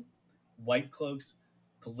Shan-Chan, White Cloaks,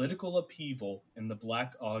 political upheaval, and the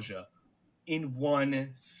Black Aja in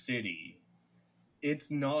one city. It's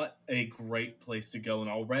not a great place to go, and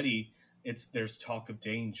already there's talk of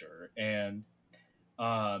danger. And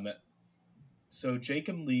so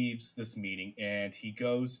Jacob leaves this meeting and he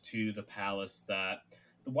goes to the palace that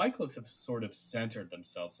the White Cloaks have sort of centered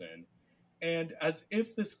themselves in. And as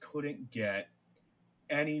if this couldn't get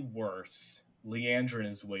any worse, Liandrin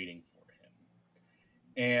is waiting for him.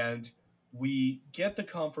 And we get the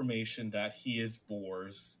confirmation that he is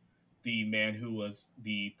Bors, the man who was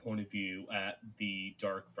the point of view at the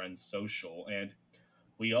Dark Friends social. And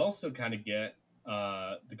we also kind of get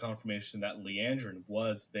the confirmation that Liandrin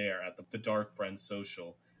was there at the Dark Friends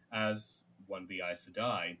social as one of the Aes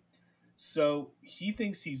Sedai. So he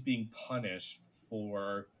thinks he's being punished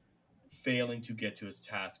for failing to get to his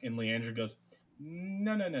task. And Liandrin goes,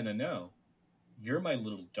 no, no, no, no, no. You're my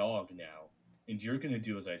little dog now, and you're going to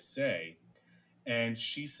do as I say. And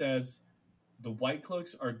she says, the White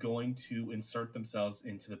Cloaks are going to insert themselves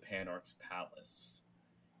into the Panarch's palace.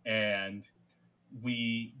 And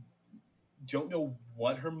we don't know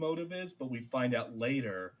what her motive is, but we find out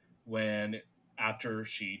later when, after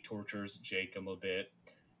she tortures Jacob a bit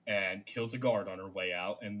and kills a guard on her way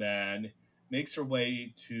out, and then makes her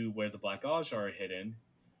way to where the Black Aja are hidden.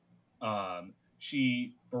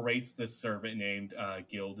 She berates this servant named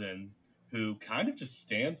Gildan, who kind of just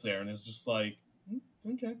stands there and is just like,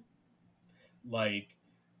 okay. Like,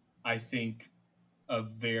 I think a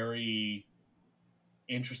very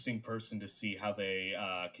interesting person to see how they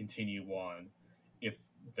continue on if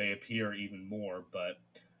they appear even more. But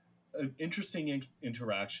an interesting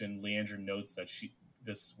interaction. Liandrin notes that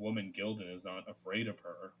this woman Gildan is not afraid of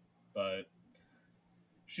her, but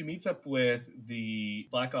she meets up with the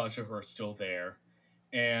Black Aja who are still there,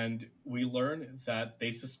 and we learn that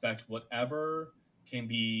they suspect whatever can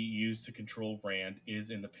be used to control Rand is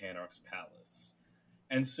in the Panarch's palace.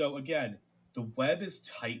 And so again, the web is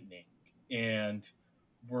tightening, and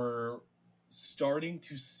we're starting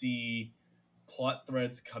to see plot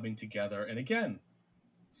threads coming together. And again,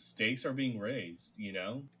 stakes are being raised,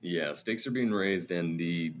 Yeah, stakes are being raised, and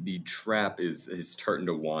the trap is starting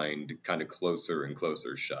to wind kind of closer and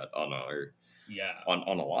closer shut on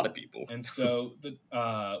on a lot of people. And so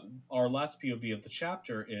our last POV of the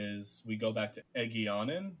chapter is we go back to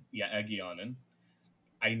Egeonin. Yeah, Egeonin.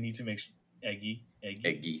 I need to make sure Eggy.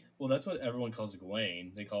 Well, that's what everyone calls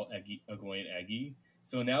Egwene. They call Egwene Eggy.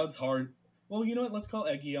 So now it's hard. Well, you know what? Let's call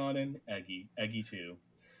Egeonin Eggy. Eggy 2.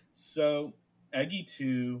 So Eggy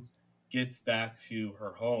 2 gets back to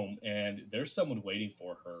her home, and there's someone waiting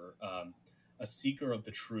for her. A seeker of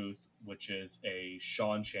the truth, which is a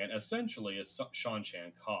Shan-Chan, essentially a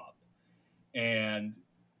Shan-Chan cop. And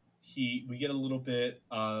we get a little bit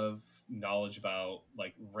of knowledge about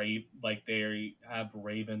like they have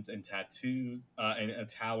ravens and and a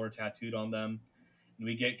tower tattooed on them, and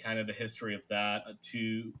we get kind of the history of that.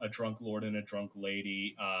 A drunk lord and a drunk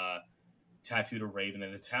lady tattooed a raven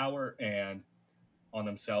in a tower and on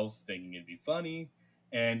themselves, thinking it'd be funny,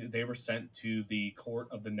 and they were sent to the Court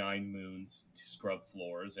of the Nine Moons to scrub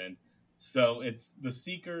floors. And so it's the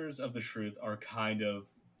seekers of the truth are kind of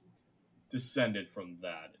descended from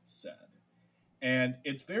that, it's said. And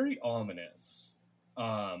it's very ominous.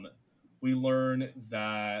 We learn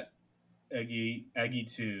that Eggy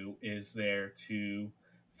 2 is there to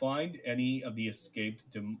find any of the escaped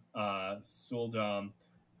Suldam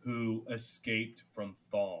who escaped from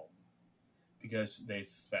Thal, because they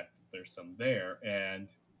suspect there's some there. And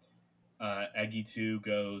Eggy 2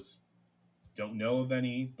 goes, don't know of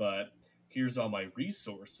any, but here's all my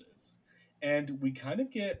resources. And we kind of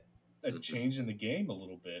get a change in the game a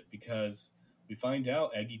little bit, because we find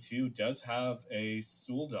out Eggy 2 does have a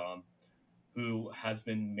Suldam who has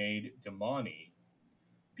been made Damani,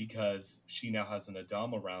 because she now has an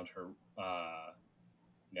Adam around her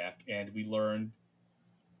neck. And we learn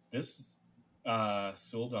this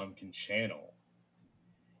Suldam can channel.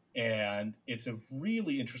 And it's a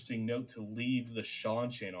really interesting note to leave the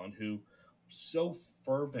Shanshan on, who are so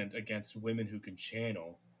fervent against women who can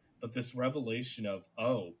channel. But this revelation of,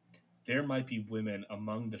 oh, there might be women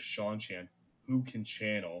among the Shanshan who can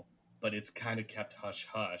channel, but it's kind of kept hush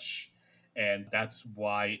hush. And that's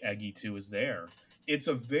why Eggy 2 is there. It's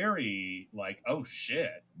a very, like, oh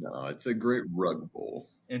shit. No, it's a great rug pull.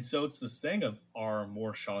 And so it's this thing of, are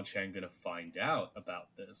more Shanshan going to find out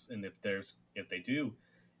about this? And if they do,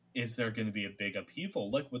 is there going to be a big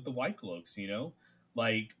upheaval, like with the White Cloaks?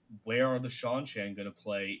 Like, where are the Shanshan going to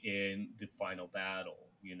play in the final battle?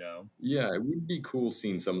 Yeah, it would be cool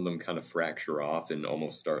seeing some of them kind of fracture off and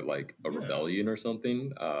almost start like a rebellion or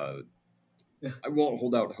something. I won't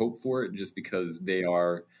hold out hope for it just because they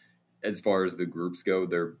are, as far as the groups go,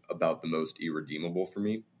 they're about the most irredeemable for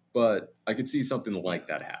me. But I could see something like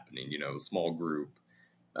that happening, a small group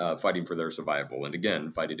fighting for their survival. And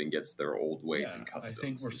again, fighting against their old ways and customs. I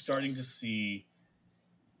think we're starting to see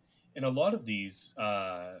in a lot of these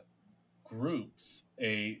groups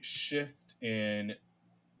a shift in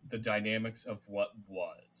the dynamics of what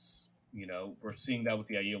was. We're seeing that with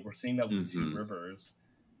the Aiel. We're seeing that with the Two Rivers,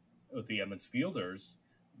 with the Emond's Fielders,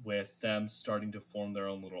 with them starting to form their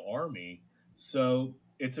own little army. So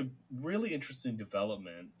it's a really interesting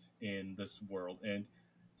development in this world, and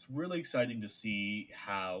it's really exciting to see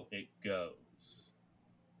how it goes.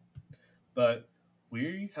 But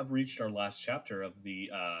we have reached our last chapter of the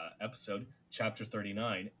episode, chapter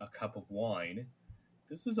 39, A Cup of Wine.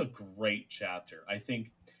 This is a great chapter. I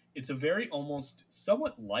think it's a very almost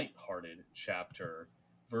somewhat lighthearted chapter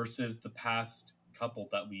versus the past couple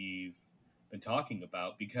that we've been talking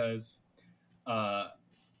about, because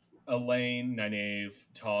Elaine, Nynaeve,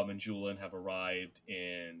 Tom, and Juilin have arrived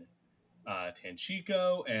in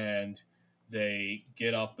Tanchico, and they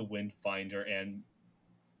get off the Windfinder, and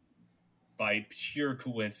by pure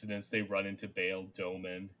coincidence, they run into Bayle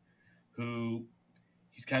Domon, who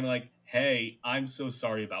he's kind of like, hey, I'm so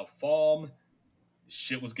sorry about Falm.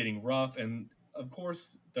 Shit was getting rough. And of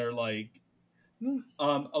course, they're like,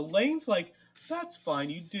 Elaine's like, that's fine.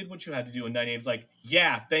 You did what you had to do. And Nynaeve's like,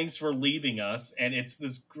 yeah, thanks for leaving us. And it's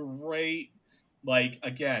this great, like,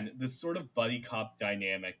 again, this sort of buddy cop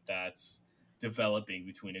dynamic that's developing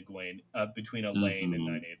between Elaine and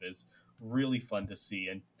Nynaeve is really fun to see.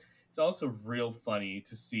 And it's also real funny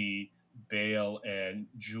to see Bayle and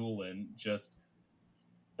Juilin just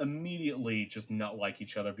immediately just not like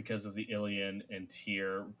each other because of the Illian and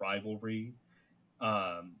Tyr rivalry.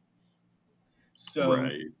 So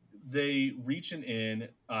they reach an inn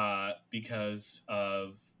because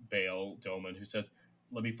of Bayle Domon, who says,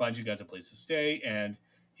 let me find you guys a place to stay. And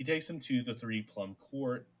he takes them to the Three Plum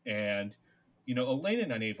Court. And, Elaine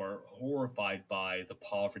and Nynaeve are horrified by the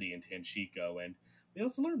poverty in Tanchico. And we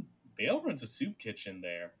also learn Bayle runs a soup kitchen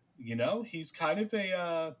there. He's kind of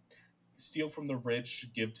a steal from the rich,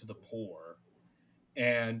 give to the poor.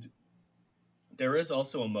 And there is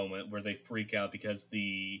also a moment where they freak out because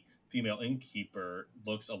the female innkeeper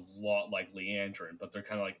looks a lot like Liandrin, but they're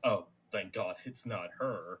kind of like, oh, thank God it's not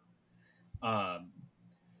her.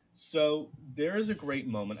 So there is a great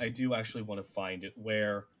moment. I do actually want to find it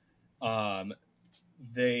where Elaine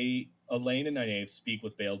and Nynaeve speak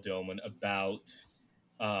with Bayle Domon about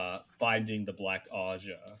finding the Black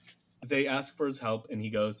Aja. They ask for his help, and he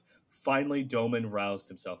goes, finally Domon roused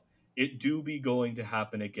himself. It do be going to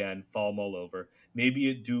happen again, Falm all over. Maybe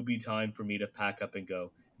it do be time for me to pack up and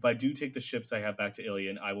go. If I do take the ships I have back to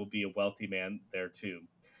Ilion, I will be a wealthy man there too.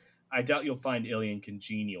 I doubt you'll find Ilion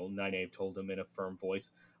congenial, Nynaeve told him in a firm voice.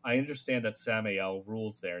 I understand that Samael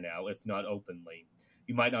rules there now, if not openly.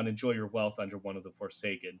 You might not enjoy your wealth under one of the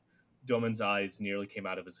Forsaken. Domon's eyes nearly came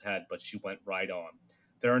out of his head, but she went right on.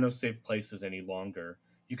 There are no safe places any longer.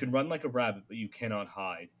 You can run like a rabbit, but you cannot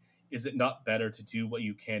hide. Is it not better to do what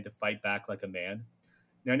you can to fight back like a man?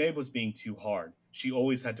 Nynaeve was being too hard. She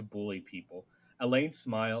always had to bully people. Elaine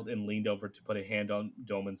smiled and leaned over to put a hand on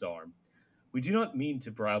Domon's arm. We do not mean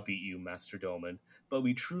to browbeat you, Master Domon, but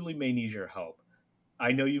we truly may need your help.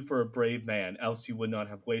 I know you for a brave man, else you would not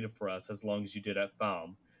have waited for us as long as you did at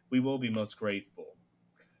Falm. We will be most grateful.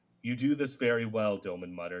 You do this very well,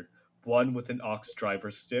 Domon muttered. One with an ox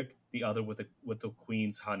driver's stick, the other with the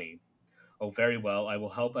queen's honey. Oh, very well, I will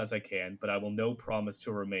help as I can, but I will no promise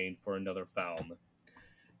to remain for another Falm.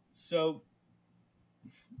 So,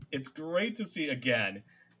 it's great to see, again,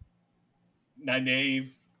 Nynaeve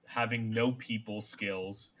having no people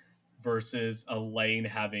skills versus Elaine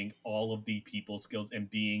having all of the people skills and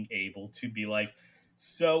being able to be like,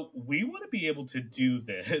 so we want to be able to do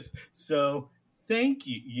this. So, thank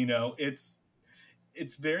you.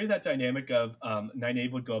 it's very that dynamic of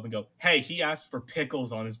Nynaeve would go up and go, "Hey, he asked for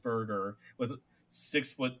pickles on his burger," with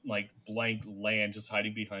 6 foot like blank land just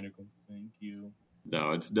hiding behind her. Going, "Thank you."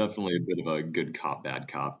 No, it's definitely a bit of a good cop, bad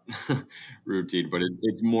cop routine, but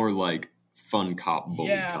it's more like fun cop, bully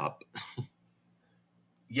Yeah, cop.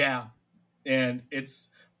 yeah, and it's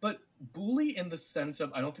but bully in the sense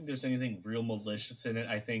of I don't think there's anything real malicious in it.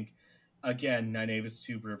 I think again, Nynaeve is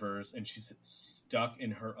Two Rivers, and she's stuck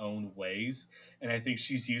in her own ways, and I think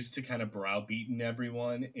she's used to kind of browbeating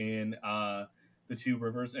everyone in the Two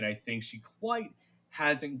Rivers, and I think she quite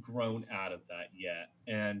hasn't grown out of that yet,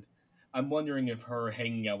 and I'm wondering if her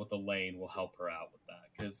hanging out with Elaine will help her out with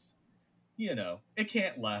that because it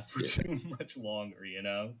can't last for Yeah. too much longer.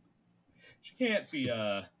 She can't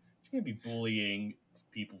be bullying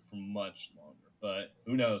people for much longer. But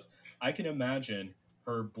who knows? I can imagine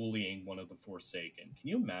her bullying one of the Forsaken. Can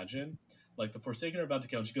you imagine? Like the Forsaken are about to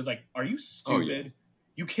kill, and she goes like, "Are you stupid? Yeah.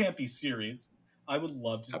 You can't be serious." I would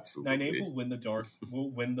love to. Absolutely. Nynaeve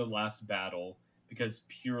will win the last battle because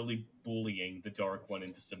purely bullying the Dark One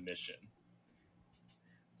into submission.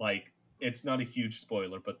 Like it's not a huge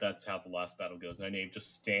spoiler, but that's how the last battle goes. Nynaeve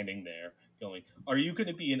just standing there going, "Are you going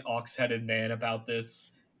to be an ox-headed man about this?"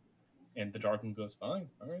 And the Dark One goes, "Fine,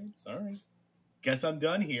 all right, sorry. Guess I'm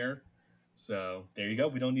done here." So there you go.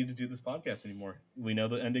 We don't need to do this podcast anymore. We know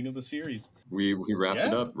the ending of the series. We wrapped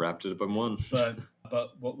it up in one.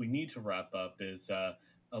 But what we need to wrap up is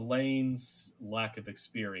Elaine's lack of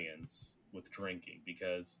experience with drinking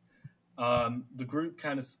because the group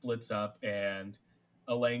kind of splits up and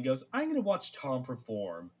Elaine goes, "I'm going to watch Tom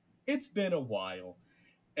perform. It's been a while."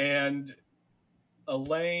 And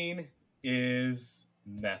Elaine is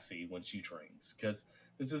messy when she drinks because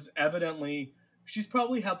this is evidently she's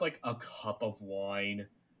probably had like a cup of wine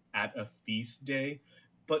at a feast day,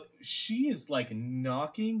 but she is like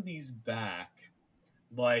knocking these back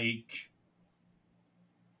like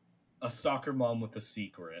a soccer mom with a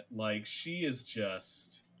secret. Like she is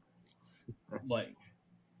just like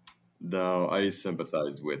No, I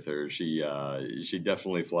sympathize with her. She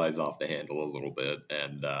definitely flies off the handle a little bit,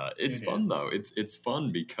 and it's fun though. It's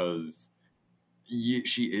fun because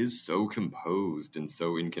she is so composed and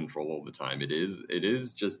so in control all the time. It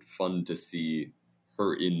is just fun to see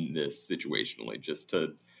her in this situationally, just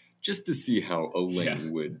to see how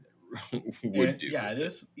Elaine would do. Yeah, it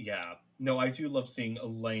is. Yeah, no, I do love seeing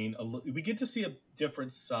Elaine. We get to see a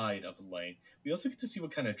different side of Elaine. We also get to see what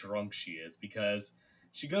kind of drunk she is because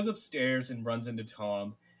she goes upstairs and runs into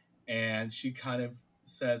Tom, and she kind of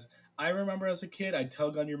says, "I remember as a kid, I'd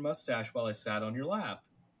tug on your mustache while I sat on your lap.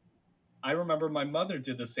 I remember my mother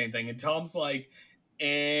did the same thing." And Tom's like,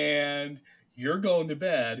 "And you're going to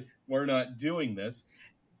bed. We're not doing this."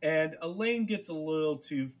 And Elaine gets a little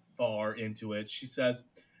too far into it. She says,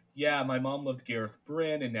 "Yeah, my mom loved Gareth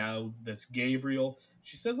Bryn, and now this Gabriel."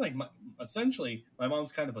 She says, like, essentially, my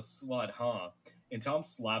mom's kind of a slut, huh? And Tom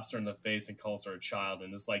slaps her in the face and calls her a child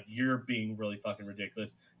and is like, "You're being really fucking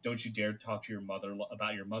ridiculous. Don't you dare talk to your mother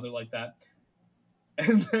about your mother like that."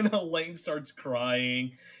 And then Elaine starts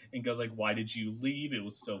crying and goes like, "Why did you leave? It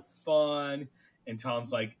was so fun." And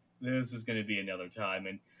Tom's like, "This is going to be another time."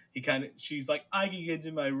 And she's like, "I can get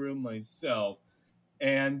to my room myself."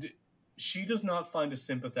 And she does not find a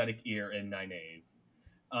sympathetic ear in Nynaeve.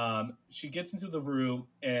 She gets into the room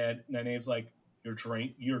and Nynaeve's like,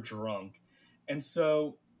 you're drunk. And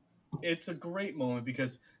so it's a great moment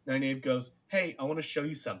because Nynaeve goes, "Hey, I want to show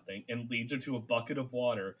you something," and leads her to a bucket of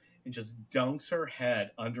water and just dunks her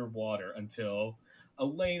head underwater until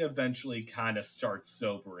Elaine eventually kind of starts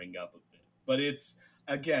sobering up a bit. But it's,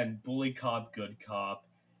 again, bully cop, good cop.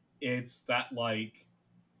 It's that, like,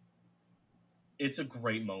 it's a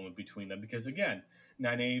great moment between them because, again,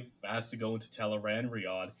 Nynaeve has to go into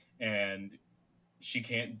Tel'aran'rhiod and she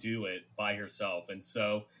can't do it by herself. And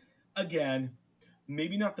so, again,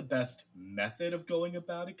 maybe not the best method of going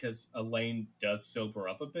about it because Elaine does sober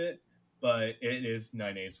up a bit, but it is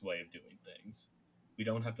Nynaeve's way of doing things. We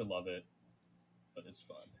don't have to love it, but it's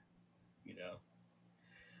fun, you know?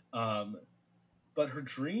 But her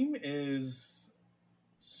dream is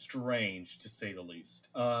strange, to say the least.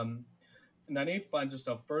 Nynaeve finds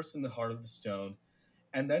herself first in the heart of the stone,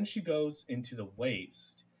 and then she goes into the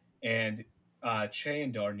waste and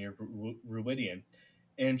Cheandar near Ruidian,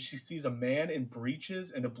 and she sees a man in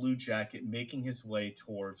breeches and a blue jacket making his way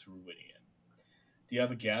towards Ruidian. Do you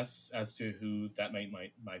have a guess as to who that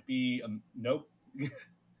might be? Nope.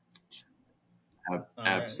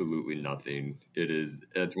 Absolutely right. Nothing.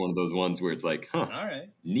 It's one of those ones where it's like, huh, all right,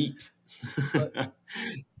 neat.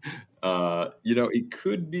 It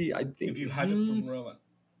could be, I think. If you had to throw it.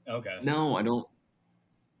 Okay. No, I don't.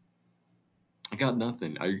 I got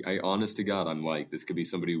nothing. I honest to God, I'm like, this could be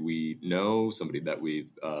somebody we know, somebody that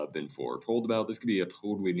we've been foretold about. This could be a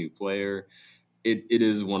totally new player. It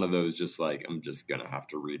is one of those just like, I'm just going to have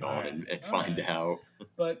to read on and find out.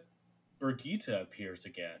 But Birgitta appears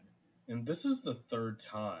again. And this is the third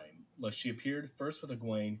time. Like, she appeared first with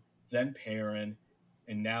Egwene, then Perrin,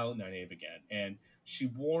 and now Nynaeve again. And she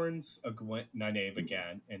warns Nynaeve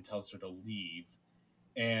again and tells her to leave.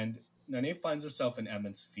 And Nynaeve finds herself in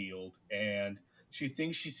Emond's Field, and she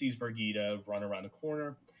thinks she sees Birgitta run around a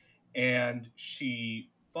corner, and she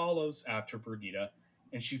follows after Birgitta,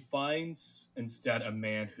 and she finds instead a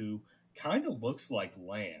man who kind of looks like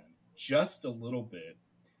Lan, just a little bit.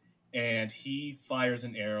 And he fires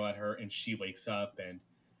an arrow at her, and she wakes up, and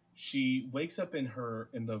she wakes up in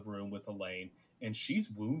the room with Elaine, and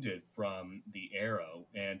she's wounded from the arrow,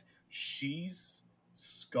 and she's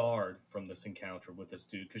scarred from this encounter with this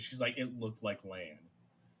dude because she's like, it looked like Lan,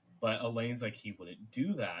 but Elaine's like, he wouldn't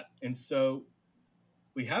do that. And so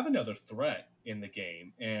we have another threat in the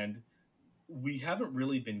game, and we haven't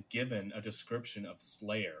really been given a description of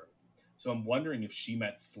Slayer. So I'm wondering if she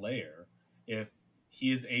met Slayer, if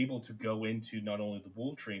he is able to go into not only the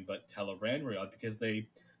Wolf Tree but Tel'aran'rhiod, because they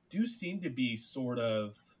do seem to be sort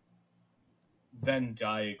of Venn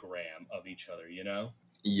diagram of each other, you know?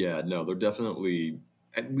 Yeah, no, they're definitely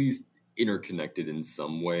at least interconnected in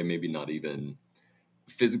some way, maybe not even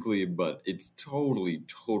physically, but it's totally,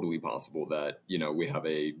 totally possible that, you know, we have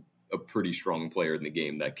a pretty strong player in the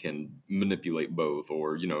game that can manipulate both,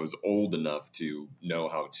 or, you know, is old enough to know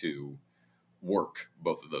how to work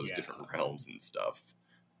both of those different realms and stuff.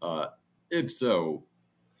 If so,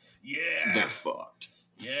 they're fucked.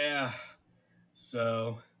 Yeah.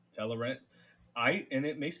 So, Tel'aran'rhiod, and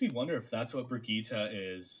it makes me wonder if that's what Birgitta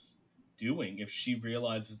is doing, if she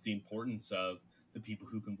realizes the importance of the people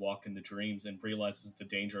who can walk in the dreams and realizes the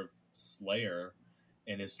danger of Slayer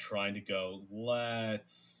and is trying to go,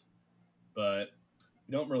 but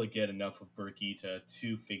we don't really get enough of Birgitta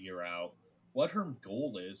to figure out what her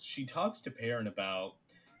goal is. She talks to Perrin about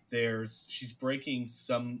she's breaking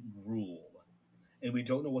some rule, and we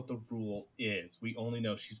don't know what the rule is. We only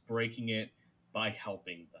know she's breaking it by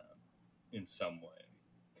helping them in some way.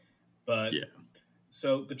 But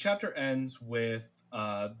so the chapter ends with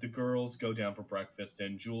the girls go down for breakfast,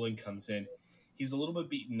 and Julian comes in. He's a little bit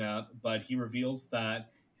beaten up, but he reveals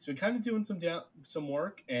that he's been kind of doing some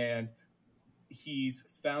work, and he's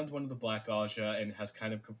found one of the Black Aja and has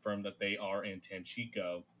kind of confirmed that they are in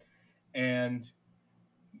Tanchico. And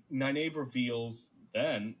Nynaeve reveals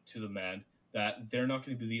then to the men that they're not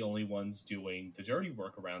going to be the only ones doing the dirty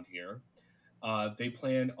work around here. They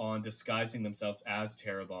plan on disguising themselves as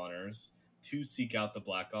Terabonners to seek out the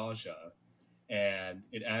Black Aja. And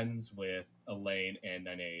it ends with Elaine and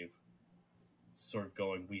Nynaeve sort of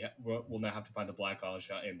going, we'll now have to find the Black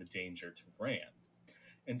Aja and the danger to Rand.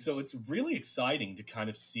 And so it's really exciting to kind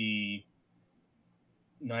of see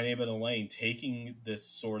Nynaeve and Elaine taking this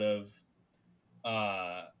sort of,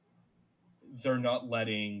 they're not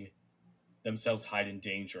letting themselves hide in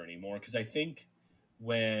danger anymore. Because I think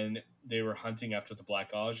when they were hunting after the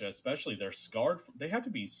Black Aja, especially, they have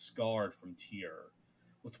to be scarred from Tyr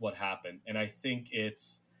with what happened. And I think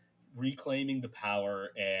it's reclaiming the power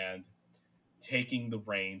and taking the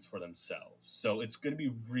reins for themselves. So it's going to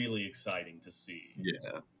be really exciting to see.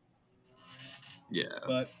 Yeah.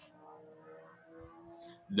 But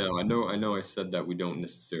no, I know I said that we don't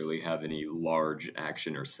necessarily have any large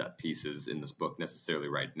action or set pieces in this book necessarily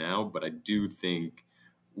right now, but I do think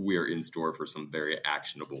we're in store for some very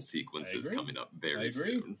actionable sequences coming up very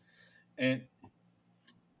soon. And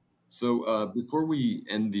so before we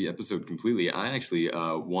end the episode completely, I actually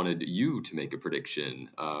wanted you to make a prediction.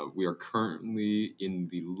 We are currently in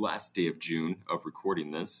the last day of June of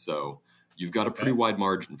recording this, so you've got a pretty wide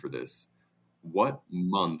margin for this. What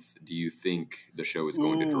month do you think the show is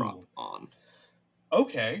going to drop on?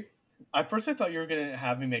 Okay. At first I thought you were going to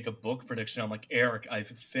have me make a book prediction. I'm like, Eric, I've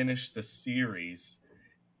finished the series.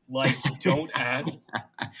 Like, don't ask.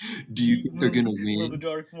 Do you think they're going to win? Will the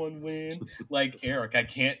Dark One win? Like, Eric, I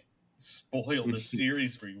can't spoil the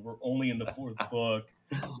series for you. We're only in the fourth book.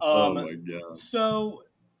 Oh my God. So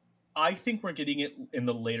I think we're getting it in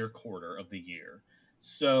the later quarter of the year.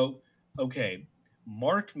 So, okay,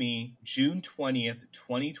 mark me June 20th,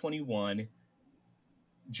 2021,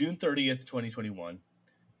 June 30th, 2021.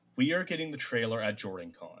 We are getting the trailer at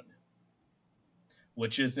JordanCon,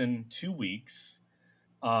 which is in 2 weeks.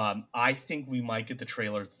 I think we might get the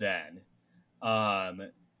trailer then,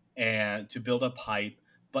 and to build up hype.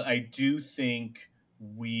 But I do think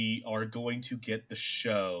we are going to get the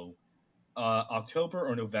show October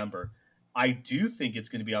or November. I do think it's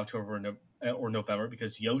going to be October or November,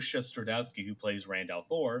 because Yosha Stradowski, who plays Rand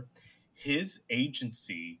al'Thor, his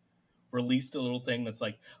agency released a little thing that's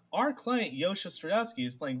like, our client Yosha Stradowski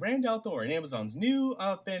is playing Rand al'Thor in Amazon's new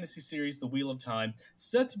fantasy series, The Wheel of Time,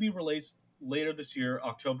 set to be released later this year,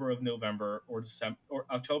 October or November of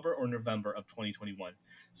 2021.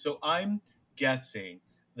 So I'm guessing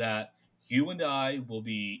that you and I will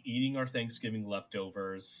be eating our Thanksgiving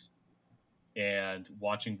leftovers and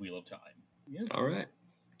watching Wheel of Time. Yeah.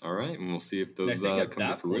 All right, and we'll see if those come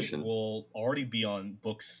to fruition. We'll already be on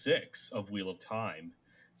book 6 of Wheel of Time,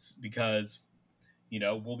 because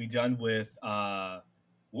we'll be done with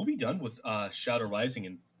Shadow Rising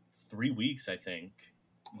in 3 weeks, I think.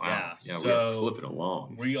 Wow. Yeah, so we are flipping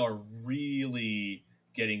along. We are really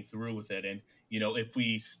getting through with it, and if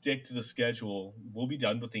we stick to the schedule, we'll be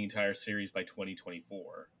done with the entire series by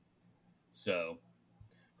 2024. So,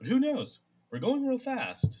 but who knows? We're going real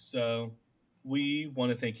fast. So we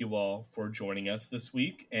want to thank you all for joining us this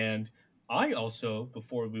week. And I also,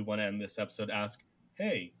 before we want to end this episode, ask,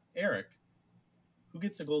 hey, Eric, who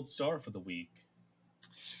gets a gold star for the week?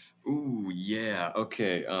 Ooh, yeah.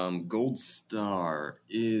 Okay. Gold star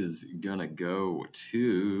is gonna go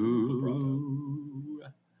to...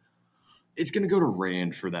 It's gonna go to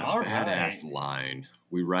Rand for that badass line.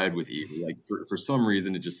 We ride with evil. Like, for some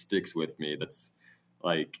reason, it just sticks with me. That's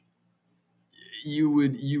like... You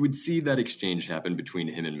would see that exchange happen between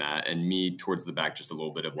him and Matt, and me towards the back, just a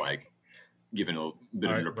little bit of like giving a bit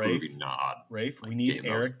of an approving nod. Rafe, we need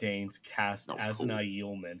Eric Danes cast as cool.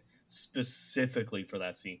 Nielman specifically for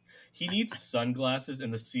that scene. He needs sunglasses in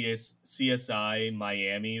the CSI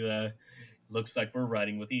Miami that looks like we're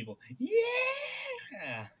riding with evil.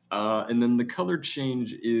 Yeah. And then the color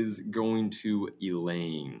change is going to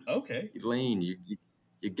Elaine. Okay. Elaine, you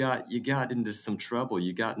got into some trouble.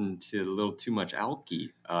 You got into a little too much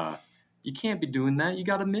alky. You can't be doing that. You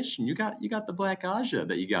got a mission. You got the Black Aja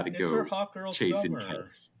that you got to go her hot girl chase summer. and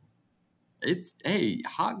catch.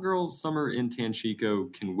 Hot girls summer in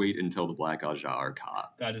Tanchico can wait until the Black Aja are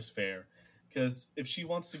caught. That is fair, because if she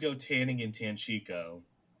wants to go tanning in Tanchico,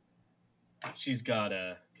 she's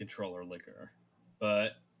gotta control her liquor.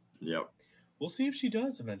 But yep, we'll see if she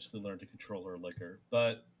does eventually learn to control her liquor.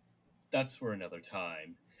 But that's for another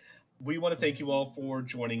time. We want to thank you all for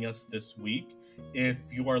joining us this week.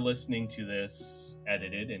 If you are listening to this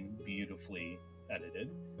edited and beautifully edited,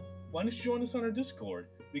 why don't you join us on our Discord?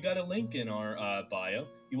 We got a link in our bio.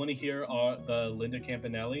 You want to hear the Linda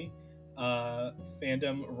Campanelli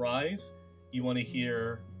fandom rise? You want to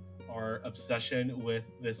hear our obsession with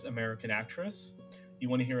this American actress? You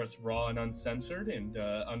want to hear us raw and uncensored and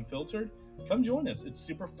unfiltered? Come join us. It's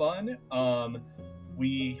super fun.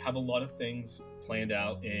 We have a lot of things planned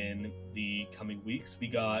out in the coming weeks. We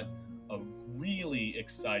got a really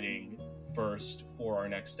exciting first for our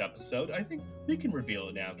next episode. I think we can reveal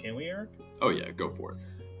it now, can't we, Eric? Oh, yeah, go for it.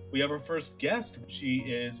 We have our first guest. She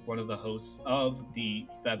is one of the hosts of the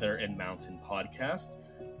Feather and Mountain podcast,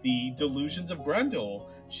 The Delusions of Grendel.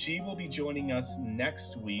 She will be joining us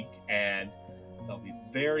next week, and that'll be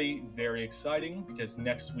very, very exciting, because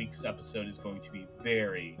next week's episode is going to be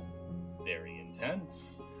very, very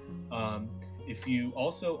intense. If you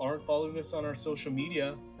also aren't following us on our social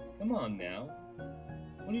media, come on now.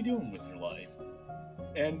 What are you doing with your life?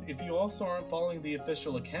 And if you also aren't following the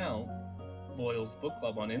official account, Loyal's Book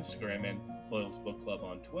Club on Instagram and Loyal's Book Club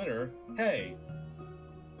on Twitter, hey,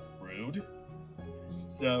 rude.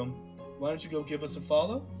 So why don't you go give us a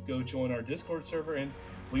follow, go join our Discord server, and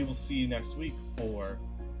we will see you next week for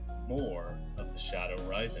more of The Shadow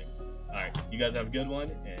Rising. All right, you guys have a good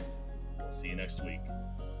one, and see you next week.